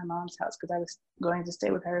came to my mom's house because I was going to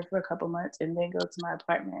stay with her for a couple months and then go to my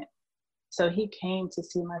apartment. So he came to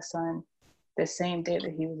see my son the same day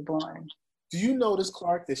that he was born. Do you notice,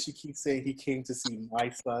 Clark, that she keeps saying he came to see my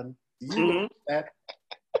son? Do you notice that?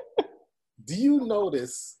 Do you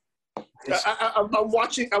notice? I'm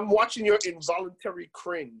watching your involuntary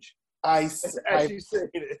cringe. As you say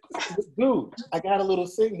it. Dude, I got a little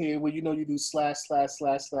thing here where you do /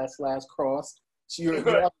 / cross. So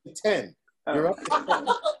you're up to 10. You're up to 10.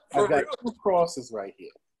 I've got 2 crosses right here.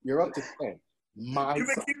 You're up to 10.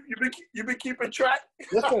 You've been keeping track?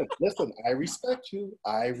 Listen, I respect you.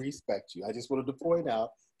 I just wanted to point out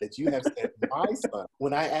that you have said my son.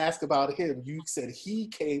 When I asked about him, you said he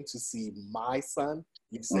came to see my son.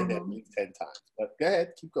 You've said that at least 10 times. But go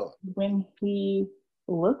ahead, keep going. When he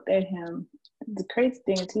looked at him, the crazy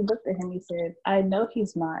thing is he looked at him, he said, I know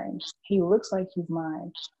he's mine. He looks like he's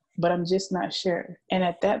mine, but I'm just not sure. And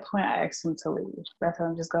at that point, I asked him to leave. I told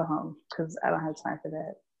him just go home because I don't have time for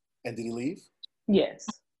that. And did he leave? Yes.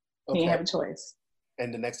 Okay. He didn't have a choice.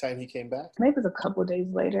 And the next time he came back? Maybe it was a couple of days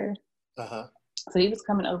later. Uh-huh. So he was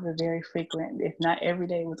coming over very frequent. If not every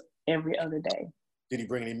day, it was every other day. Did he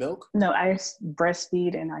bring any milk? No, I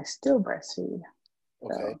breastfeed and I still breastfeed.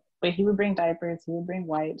 Okay. So, but he would bring diapers, he would bring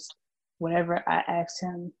wipes. Whatever I asked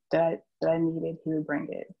him that I needed, he would bring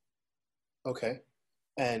it. Okay.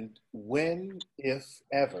 And when, if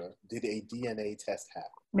ever, did a DNA test happen?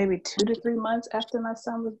 Maybe 2 to 3 months after my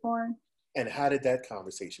son was born. And how did that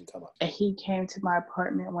conversation come up? He came to my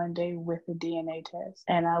apartment one day with a DNA test.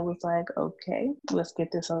 And I was like, okay, let's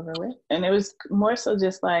get this over with. And it was more so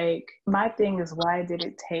just like, my thing is, why did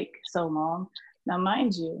it take so long? Now,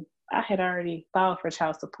 mind you, I had already filed for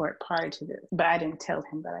child support prior to this, but I didn't tell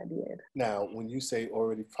him that I did. Now, when you say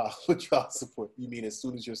already filed for child support, you mean as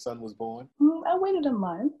soon as your son was born? I waited a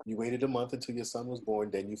month. You waited a month until your son was born,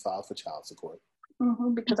 then you filed for child support.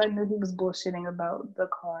 Because I knew he was bullshitting about the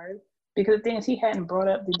card. Because the thing is, he hadn't brought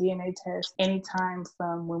up the DNA test anytime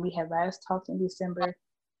from when we had last talked in December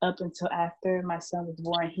up until after my son was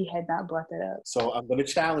born. He had not brought that up. So I'm going to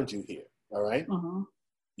challenge you here, all right?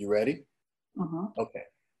 You ready? Okay.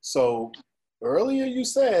 So earlier you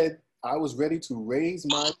said I was ready to raise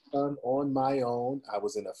my son on my own. I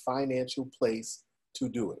was in a financial place to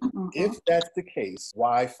do it. If that's the case,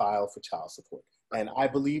 why file for child support? And I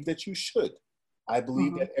believe that you should. I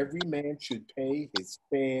believe that every man should pay his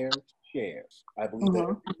fair share. I believe that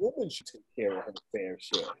every woman should take care of her fair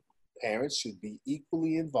share. Parents should be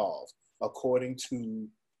equally involved according to,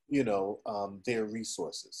 their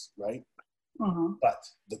resources, right? But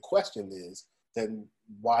the question is, then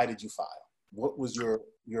why did you file? What was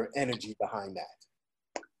your energy behind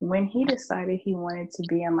that? When he decided he wanted to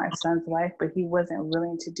be in my son's life, but he wasn't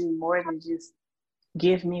willing to do more than just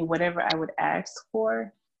give me whatever I would ask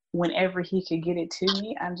for, whenever he could get it to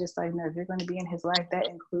me, I'm just like, no, if you're going to be in his life, that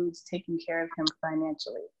includes taking care of him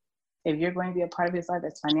financially. If you're going to be a part of his life,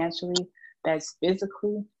 that's financially, that's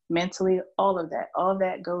physically, mentally, all of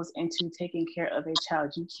that goes into taking care of a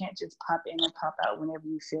child. You can't just pop in and pop out whenever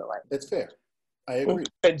you feel like it. That's fair. I agree.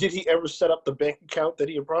 And did he ever set up the bank account that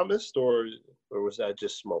he had promised, or was that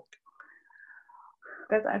just smoke?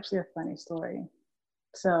 That's actually a funny story.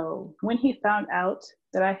 So when he found out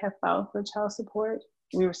that I had filed for child support,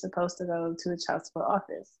 we were supposed to go to the child support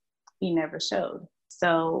office. He never showed.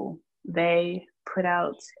 So they put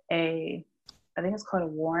out I think it's called a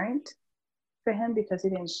warrant for him because he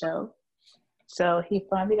didn't show. So he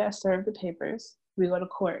finally got served the papers. We go to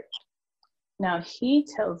court. Now he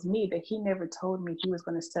tells me that he never told me he was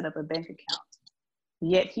going to set up a bank account.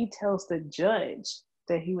 Yet he tells the judge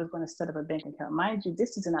that he was going to set up a bank account. Mind you,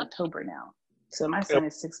 this is in October now. So my son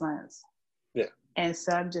is 6 months. Yeah. And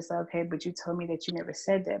so I'm just like, okay, but you told me that you never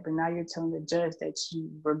said that. But now you're telling the judge that you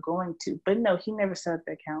were going to. But no, he never set up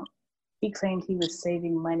the account. He claimed he was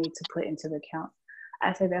saving money to put into the account.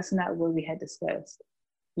 I said, that's not what we had discussed.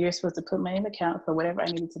 You're supposed to put money in the account for whatever I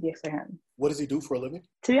needed to get for him. What does he do for a living?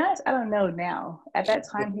 To be honest, I don't know now. At that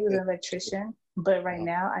time, he was an electrician. But right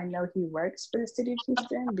now, I know he works for the city of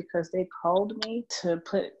Houston because they called me to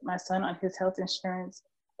put my son on his health insurance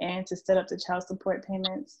and to set up the child support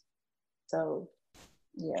payments. So,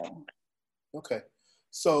 yeah. Okay.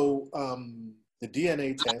 So the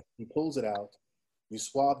DNA test, he pulls it out. You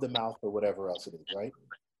swab the mouth or whatever else it is, right?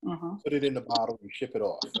 Mm-hmm. Put it in the bottle, you ship it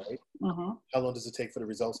off, right? Mm-hmm. How long does it take for the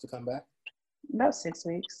results to come back? About 6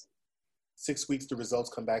 weeks. 6 weeks, the results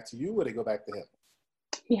come back to you or they go back to him?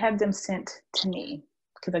 He had them sent to me.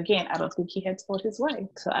 Because again, I don't think he had told his wife.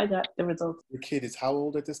 So I got the results. Your kid is how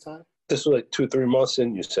old at this time? This was like 2-3 months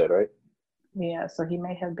in, you said, right? Yeah, so he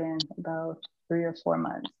may have been about 3 or 4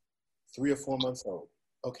 months. 3 or 4 months old.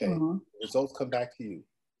 Okay. Mm-hmm. Results come back to you.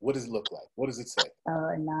 What does it look like? What does it say?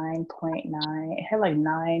 9.9. It had like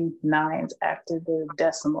 9 nines after the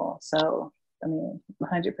decimal. So,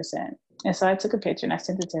 100%. And so I took a picture and I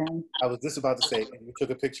sent it to him. I was just about to say, you took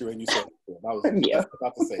a picture and you sent it to him. I was Yeah. just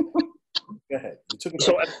about to say that. Go ahead. You took a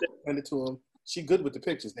picture, sent it to him. She good with the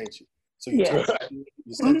pictures, ain't she? So you took it, you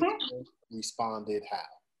sent it to him, responded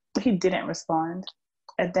how? He didn't respond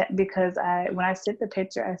at that because when I sent the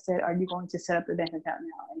picture, I said, "Are you going to set up the bank account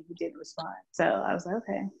now?" And he didn't respond. So I was like,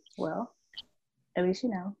 "Okay, well, at least you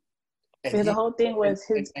know." And because the whole thing was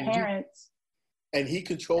his and parents. And he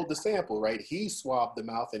controlled the sample, right? He swabbed the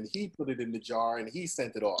mouth and he put it in the jar and he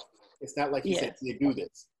sent it off. It's not like he said, "Hey, do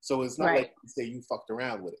this." So it's not like you say you fucked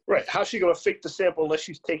around with it. Right. How's she gonna fake the sample unless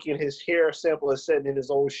she's taking his hair sample and sending his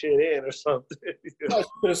own shit in or something? No, she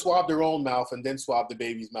could have swabbed her own mouth and then swabbed the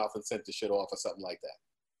baby's mouth and sent the shit off or something like that.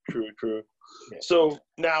 True. Yeah. So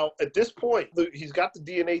now at this point, he's got the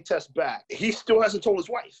DNA test back. He still hasn't told his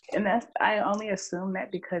wife. And I only assume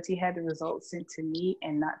that because he had the results sent to me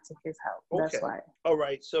and not to his house. Okay. That's why. All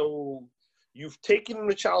right. So you've taken him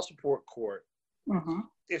to child support court. Mm-hmm.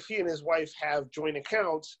 If he and his wife have joint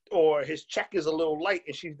accounts or his check is a little light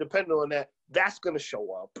and she's dependent on that, that's going to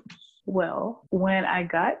show up. Well, when I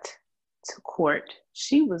got to court,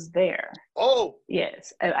 she was there. Oh.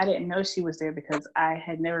 Yes. I didn't know she was there because I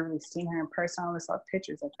had never really seen her in person. I only saw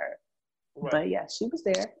pictures of her. Right. But yeah, she was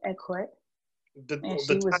there at court. And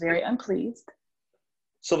she was very unpleased.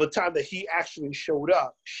 So the time that he actually showed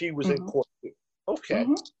up, she was in court. Okay.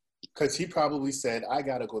 Because he probably said, "I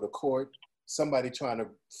got to go to court. Somebody trying to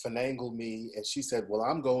finagle me," and she said, "Well,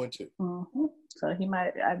 I'm going to." So he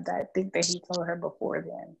might, I think that he told her before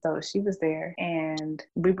then. So she was there and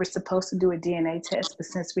we were supposed to do a DNA test, but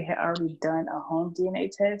since we had already done a home DNA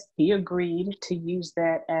test, he agreed to use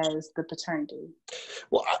that as the paternity.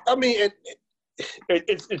 Well, I mean,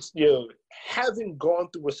 it's you know, having gone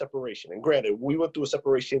through a separation, and granted, we went through a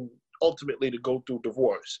separation ultimately to go through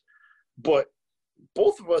divorce, but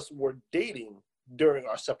both of us were dating during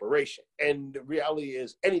our separation, and the reality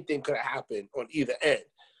is anything could have happened on either end.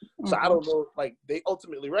 So I don't know, like they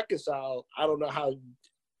ultimately reconciled. I don't know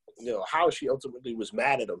how she ultimately was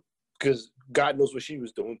mad at him, because God knows what she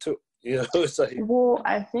was doing too. You know, it's like, well,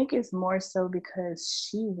 I think it's more so because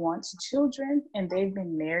she wants children and they've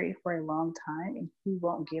been married for a long time and he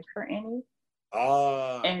won't give her any.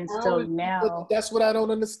 And so now that's what I don't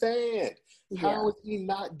understand. How is he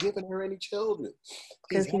not giving her any children?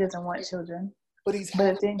 Because he doesn't want children. But he's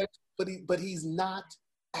not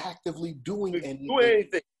actively doing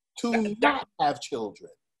anything to not have children.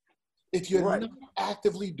 If you're not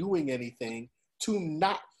actively doing anything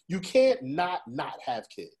you can't not have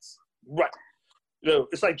kids. Right. You know,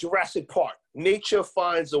 it's like Jurassic Park. Nature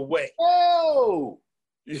finds a way. Oh!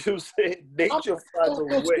 You know what I'm saying? Nature finds a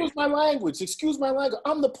way. Excuse my language.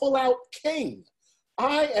 I'm the pull-out king.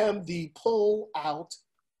 I am the pull-out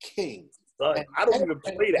king. I don't even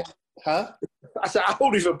play that. Huh? I said, I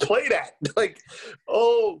don't even play that. Like,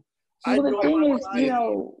 well, the thing is,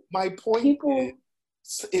 my point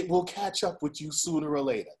is, it will catch up with you sooner or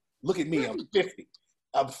later. Look at me, I'm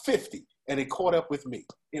 50. and it caught up with me.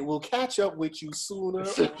 It will catch up with you sooner or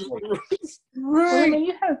later. Well, I mean,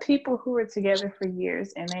 you have people who are together for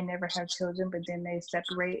years and they never have children, but then they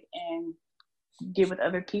separate and get with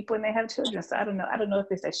other people and they have children. So I don't know. I don't know if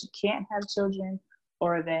it's that she can't have children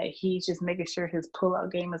or that he's just making sure his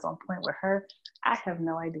pull-out game is on point with her. I have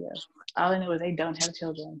no idea. All I know is they don't have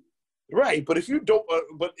children. Right, but if you don't,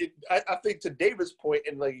 I think to David's point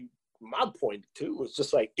and like my point too, it's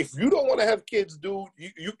just like if you don't want to have kids, dude,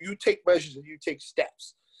 you take measures and you take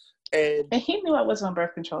steps. And he knew I was on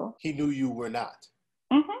birth control. He knew you were not.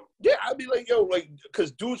 Mm-hmm. Yeah, I'd be like, yo, like,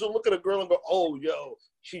 because dudes will look at a girl and go, oh, yo,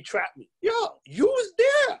 she trapped me. Yo, you was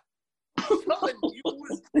there. Son, you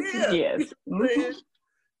was there. Yes. Mm-hmm.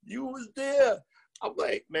 You was there. I'm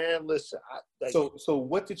like, man, listen. So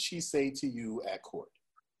what did she say to you at court?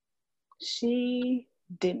 She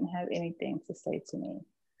didn't have anything to say to me.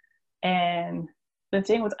 And the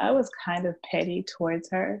thing was, I was kind of petty towards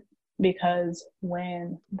her because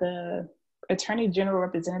when the Attorney General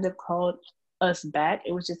representative called us back,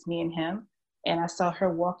 it was just me and him. And I saw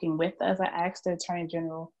her walking with us. I asked the Attorney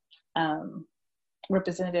General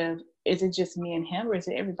representative, is it just me and him or is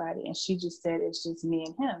it everybody? And she just said, it's just me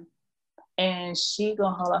and him. And she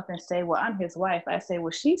gonna haul off and say, well, I'm his wife. I say,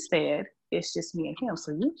 well, she said it's just me and him,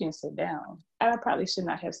 so you can sit down. I probably should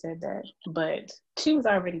not have said that, but she was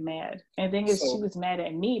already mad. And the thing is, she was mad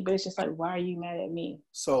at me, but it's just like, why are you mad at me?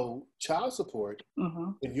 So child support,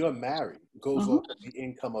 when you're married, goes off the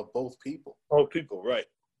income of both people. Both people, right.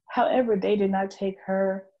 However, they did not take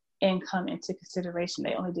her income into consideration.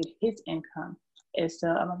 They only did his income. And so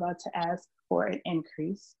I'm about to ask for an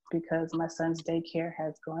increase because my son's daycare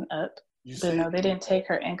has gone up. But no, they didn't take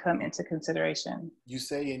her income into consideration. You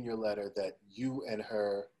say in your letter that you and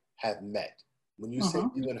her have met. When you say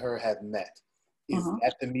you and her have met, is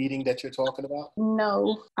that the meeting that you're talking about?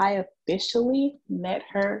 No, I officially met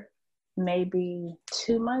her maybe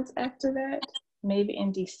 2 months after that. Maybe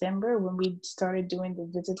in December when we started doing the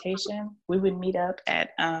visitation. We would meet up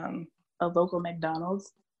at a local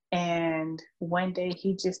McDonald's. And one day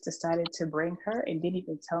he just decided to bring her and didn't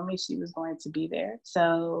even tell me she was going to be there.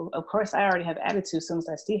 So of course I already have attitude as soon as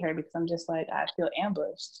I see her because I'm just like, I feel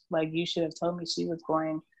ambushed. Like you should have told me she was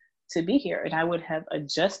going to be here and I would have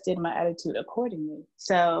adjusted my attitude accordingly.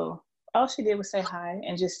 So all she did was say hi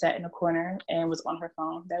and just sat in a corner and was on her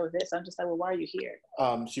phone. That was it. So I'm just like, well, why are you here?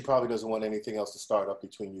 She probably doesn't want anything else to start up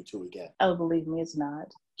between you two again. Oh, believe me, it's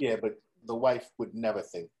not. Yeah, but the wife would never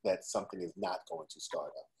think that something is not going to start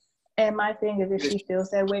up. And my thing is, if she feels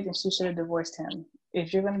that way, then she should have divorced him.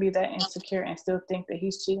 If you're going to be that insecure and still think that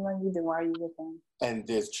he's cheating on you, then why are you with him? And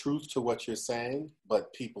there's truth to what you're saying,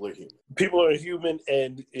 but people are human. People are human,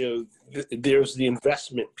 and there's the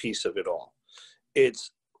investment piece of it all.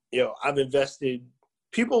 It's I've invested.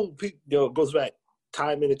 People it goes back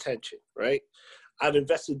time and attention, right? I've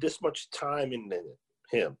invested this much time in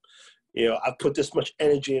him. I've put this much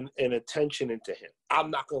energy and attention into him. I'm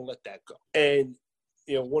not going to let that go. And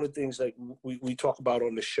one of the things like we talk about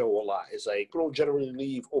on the show a lot is like people don't generally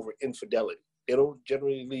leave over infidelity. They don't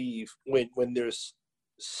generally leave when there's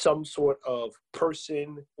some sort of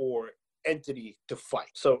person or entity to fight.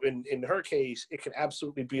 So in her case, it can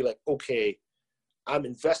absolutely be like, okay, I'm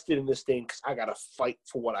invested in this thing because I got to fight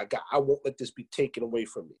for what I got. I won't let this be taken away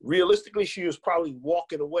from me. Realistically, she was probably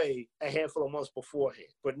walking away a handful of months beforehand.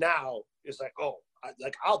 But now it's like, oh,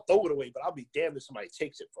 I'll throw it away, but I'll be damned if somebody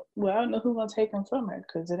takes it from me. Well, I don't know who's going to take them from her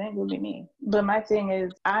because it ain't going to be me. But my thing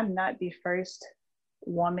is, I'm not the first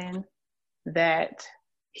woman that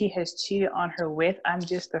he has cheated on her with. I'm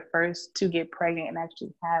just the first to get pregnant and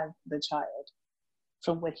actually have the child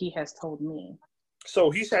from what he has told me.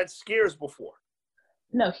 So he's had scares before?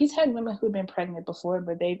 No, he's had women who've been pregnant before,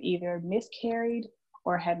 but they've either miscarried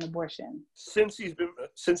or had an abortion. Since he's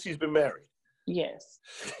been married? Yes.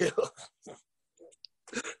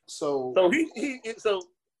 So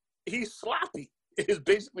he's sloppy is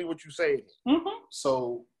basically what you're saying. Mm-hmm.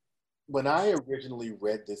 So when I originally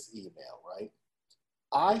read this email, right,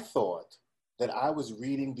 I thought that I was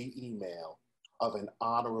reading the email of an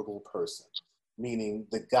honorable person, meaning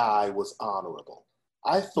the guy was honorable.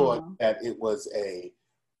 I thought that it was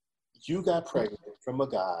you got pregnant from a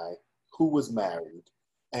guy who was married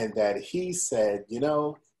and that he said,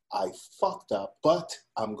 I fucked up, but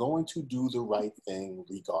I'm going to do the right thing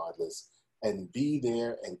regardless and be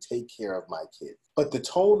there and take care of my kid. But the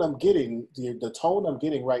tone I'm getting,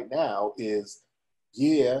 right now is,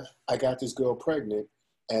 yeah, I got this girl pregnant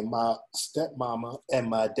and my stepmama and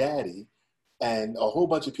my daddy and a whole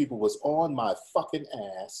bunch of people was on my fucking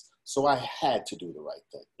ass. So I had to do the right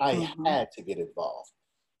thing. I had to get involved.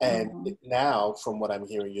 And now from what I'm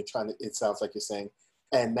hearing, it sounds like you're saying,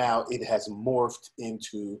 And now it has morphed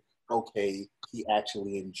into, okay, he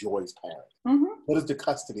actually enjoys parenting. Mm-hmm. What is the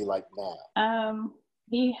custody like now?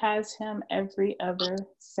 He has him every other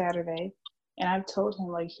Saturday. And I've told him,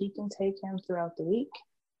 like, he can take him throughout the week.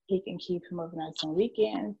 He can keep him overnights on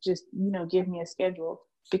weekends. Just, give me a schedule,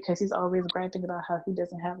 because he's always griping about how he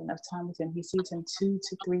doesn't have enough time with him. He sees him 2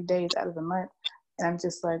 to 3 days out of the month. And I'm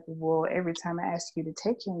just like, well, every time I ask you to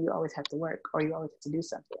take him, you always have to work, or you always have to do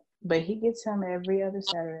something. But he gets him every other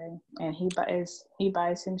Saturday, and he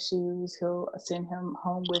buys him shoes. He'll send him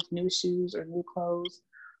home with new shoes or new clothes,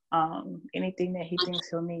 anything that he thinks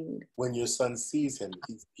he'll need. When your son sees him,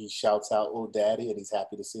 he shouts out, "Oh, daddy," and he's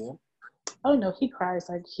happy to see him? Oh no, he cries.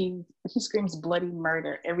 Like he screams bloody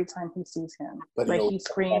murder every time he sees him. But like he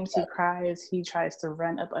screams, he cries, he tries to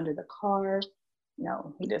run up under the car.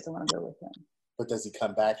 No, he doesn't want to go with him. But does he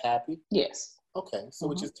come back happy? Yes. Okay,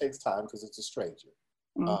 so it just takes time because it's a stranger.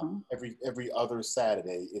 Every other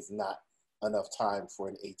Saturday is not enough time for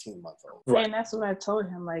an 18-month-old. Right. And that's what I told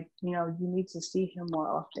him. Like, you need to see him more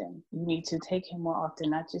often. You need to take him more often,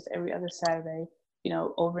 not just every other Saturday,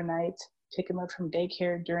 overnight. Pick him up from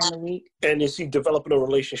daycare during the week. And is he developing a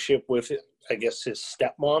relationship with, I guess, his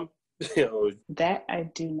stepmom? That I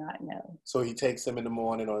do not know. So he takes him in the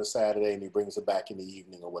morning on a Saturday and he brings him back in the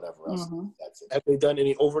evening or whatever else. That's it. Have they done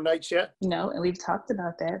any overnights yet? No, and we've talked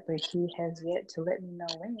about that, but he has yet to let me know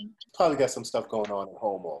when. Probably got some stuff going on at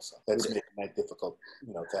home also. That's making that difficult,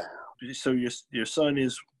 to have. So your son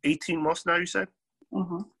is 18 months now, you said?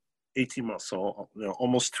 18 months, so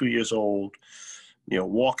almost 2 years old.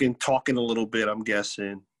 Walking, talking a little bit, I'm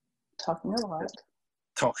guessing. Talking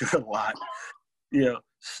a lot.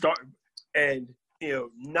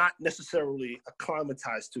 Not necessarily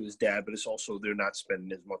acclimatized to his dad, but it's also they're not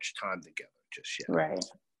spending as much time together just yet. Right.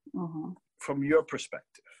 From your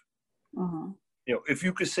perspective, if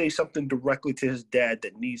you could say something directly to his dad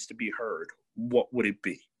that needs to be heard, what would it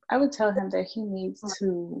be? I would tell him that he needs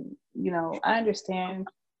to, I understand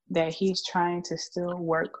that he's trying to still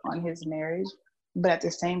work on his marriage, but at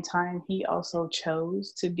the same time, he also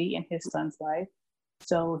chose to be in his son's life.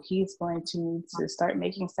 So he's going to need to start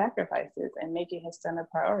making sacrifices and making his son a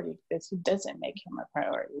priority, because he doesn't make him a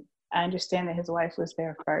priority. I understand that his wife was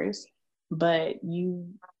there first, but you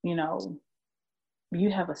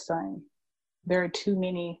have a son. There are too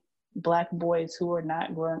many Black boys who are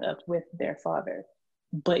not growing up with their father,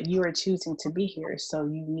 but you are choosing to be here, so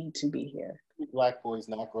you need to be here. Black boys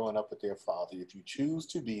not growing up with their father. If you choose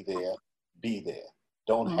to be there, be there.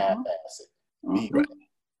 Don't half-ass it. Be there.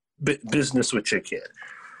 Business with your kid.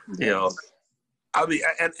 Yes. I mean,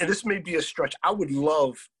 and this may be a stretch. I would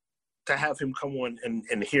love to have him come on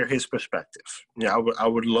and hear his perspective. I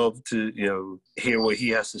would love to, hear what he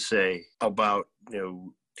has to say about,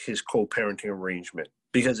 his co-parenting arrangement.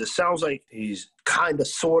 Because it sounds like he's kind of,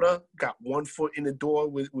 sort of got one foot in the door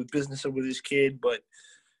with business and with his kid, but,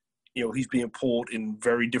 he's being pulled in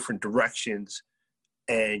very different directions,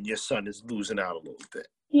 and your son is losing out a little bit.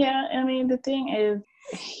 Yeah, I mean, the thing is,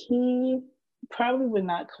 he probably would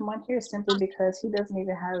not come on here simply because he doesn't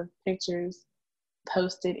even have pictures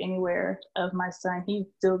posted anywhere of my son. He's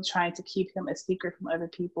still trying to keep him a secret from other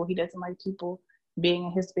people. He doesn't like people being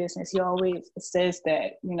in his business. He always says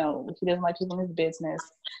that, he doesn't like people in his business.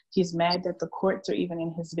 He's mad that the courts are even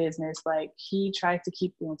in his business. Like, he tries to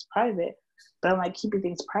keep things private. But I'm like, keeping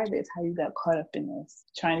things private is how you got caught up in this,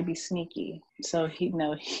 trying to be sneaky. So he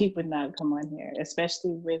would not come on here,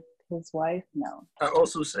 especially with his wife. No. I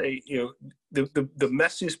also say, the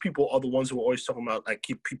messiest people are the ones who are always talking about, like,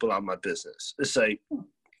 keep people out of my business. It's like,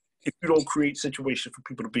 if you don't create situations for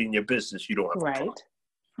people to be in your business, you don't have a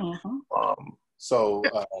problem. So,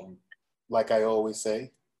 like I always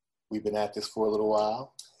say, we've been at this for a little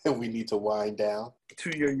while, and we need to wind down.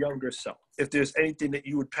 To your younger self, if there's anything that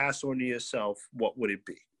you would pass on to yourself, what would it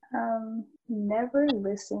be? Never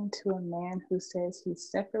listen to a man who says he's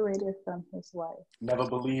separated from his wife. Never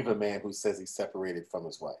believe a man who says he's separated from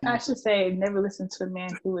his wife. I should say never listen to a man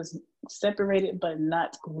who is separated but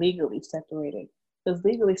not legally separated. Because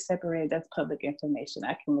legally separated, that's public information.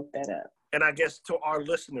 I can look that up. And I guess to our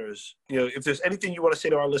listeners, if there's anything you want to say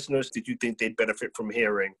to our listeners that you think they'd benefit from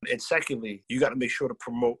hearing. And secondly, you got to make sure to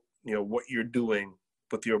promote, what you're doing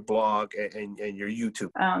with your blog and your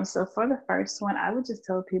YouTube. So for the first one, I would just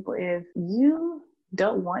tell people, if you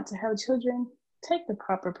don't want to have children, take the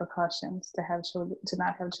proper precautions to have children, to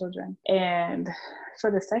not have children. And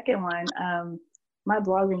for the second one, my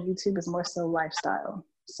blog and YouTube is more so lifestyle.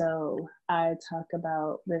 So I talk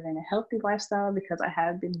about living a healthy lifestyle because I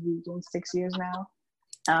have been vegan 6 years now.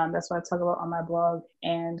 That's what I talk about on my blog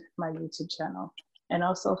and my YouTube channel. and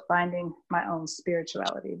also finding my own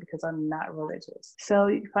spirituality because I'm not religious. So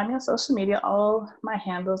you can find me on social media. All my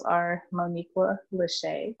handles are Moniqua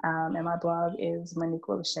LaShae, and my blog is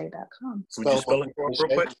moniqualashae.com. Would you spell it for us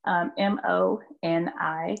real quick? MoniquaLashae.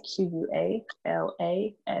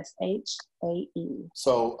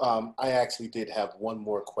 So I actually did have one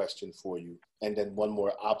more question for you, and then one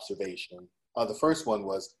more observation. The first one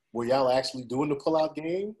was, were y'all actually doing the pull-out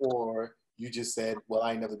game, or you just said, well,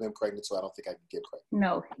 I ain't never been pregnant, so I don't think I can get pregnant?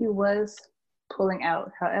 No, he was pulling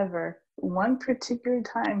out. However, one particular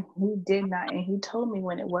time he did not, and he told me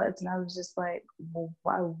when it was, and I was just like, well,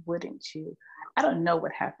 why wouldn't you? I don't know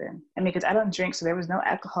what happened. I mean, because I don't drink, so there was no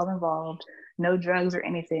alcohol involved, no drugs or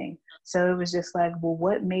anything. So it was just like, well,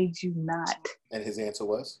 what made you not? And his answer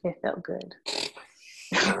was? It felt good.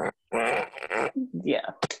 Yeah.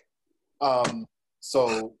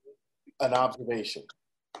 So an observation.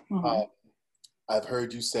 Mm-hmm. I've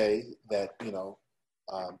heard you say that,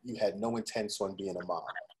 you had no intents on being a mom.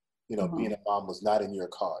 Mm-hmm. Being a mom was not in your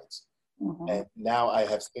cards. Mm-hmm. And now I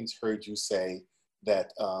have since heard you say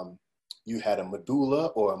that you had a medulla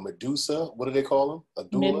or a medusa. What do they call them? A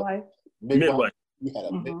doula? Midwife. You had a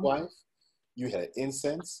Mm-hmm. midwife. You had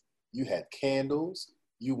incense. You had candles.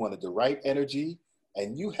 You wanted the right energy.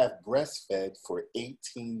 And you have breastfed for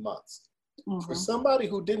 18 months. Mm-hmm. For somebody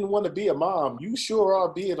who didn't want to be a mom, you sure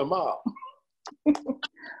are being a mom.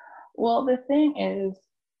 Well, the thing is,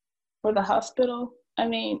 for the hospital, I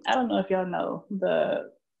mean, I don't know if y'all know,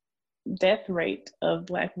 the death rate of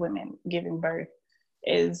Black women giving birth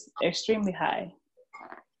is extremely high.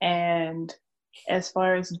 And as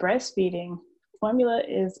far as breastfeeding, formula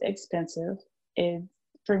is expensive.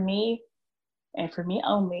 For me, and for me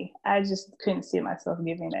only, I just couldn't see myself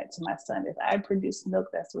giving that to my son. If I produce milk,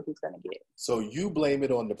 that's what he's going to get. So you blame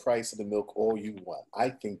it on the price of the milk all you want.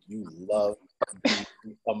 I think you love being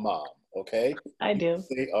a mom, okay? I do.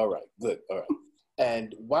 Say, all right, good, all right.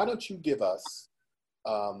 And why don't you give us,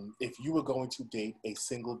 if you were going to date a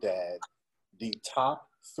single dad, the top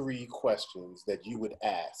 3 questions that you would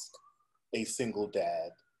ask a single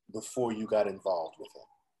dad before you got involved with him?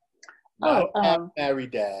 Not a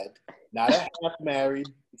half-married dad, not a half-married,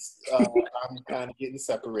 I'm kind of getting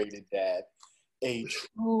separated dad, a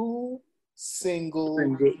true single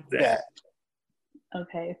dad.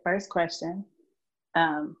 Okay, first question,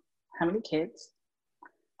 how many kids?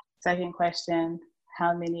 Second question,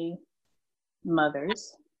 how many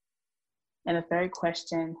mothers? And the third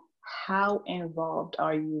question, how involved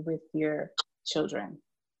are you with your children?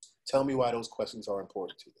 Tell me why those questions are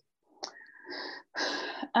important to you.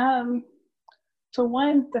 For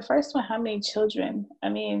one, the first one, how many children? I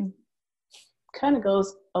mean, kind of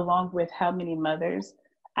goes along with how many mothers.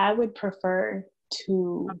 I would prefer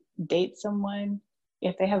to date someone.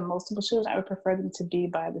 If they have multiple children, I would prefer them to be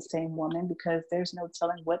by the same woman because there's no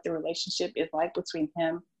telling what the relationship is like between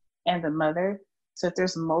him and the mother. So if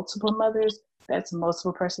there's multiple mothers, that's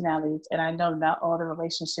multiple personalities. And I know not all the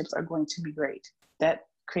relationships are going to be great. That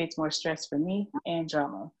creates more stress for me and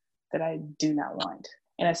drama that I do not want.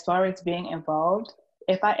 And as far as being involved,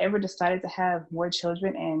 if I ever decided to have more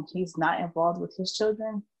children and he's not involved with his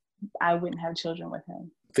children, I wouldn't have children with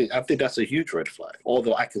him. I think that's a huge red flag.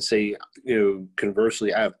 Although I can say,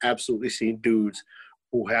 conversely, I've absolutely seen dudes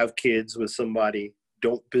who have kids with somebody,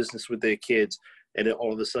 don't business with their kids, and then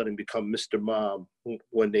all of a sudden become Mr. Mom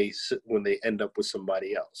when they end up with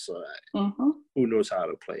somebody else. So who knows how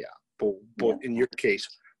to play out? But in your case,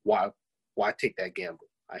 why take that gamble?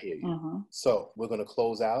 I hear you. Mm-hmm. So we're going to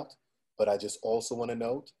close out, but I just also want to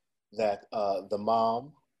note that the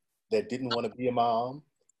mom that didn't want to be a mom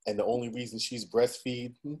and the only reason she's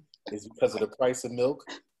breastfeeding is because of the price of milk,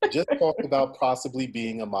 just talked about possibly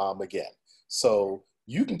being a mom again. So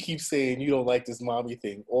you can keep saying you don't like this mommy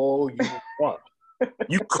thing all you want.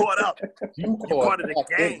 You caught up. You caught it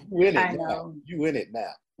again. You in it now. You in it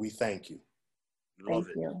now. We thank you. Love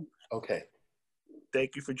Thank it. you. Okay.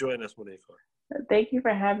 Thank you for joining us, Moniqua. Thank you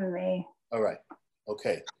for having me. All right.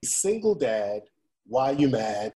 Okay. Single dad, why you mad?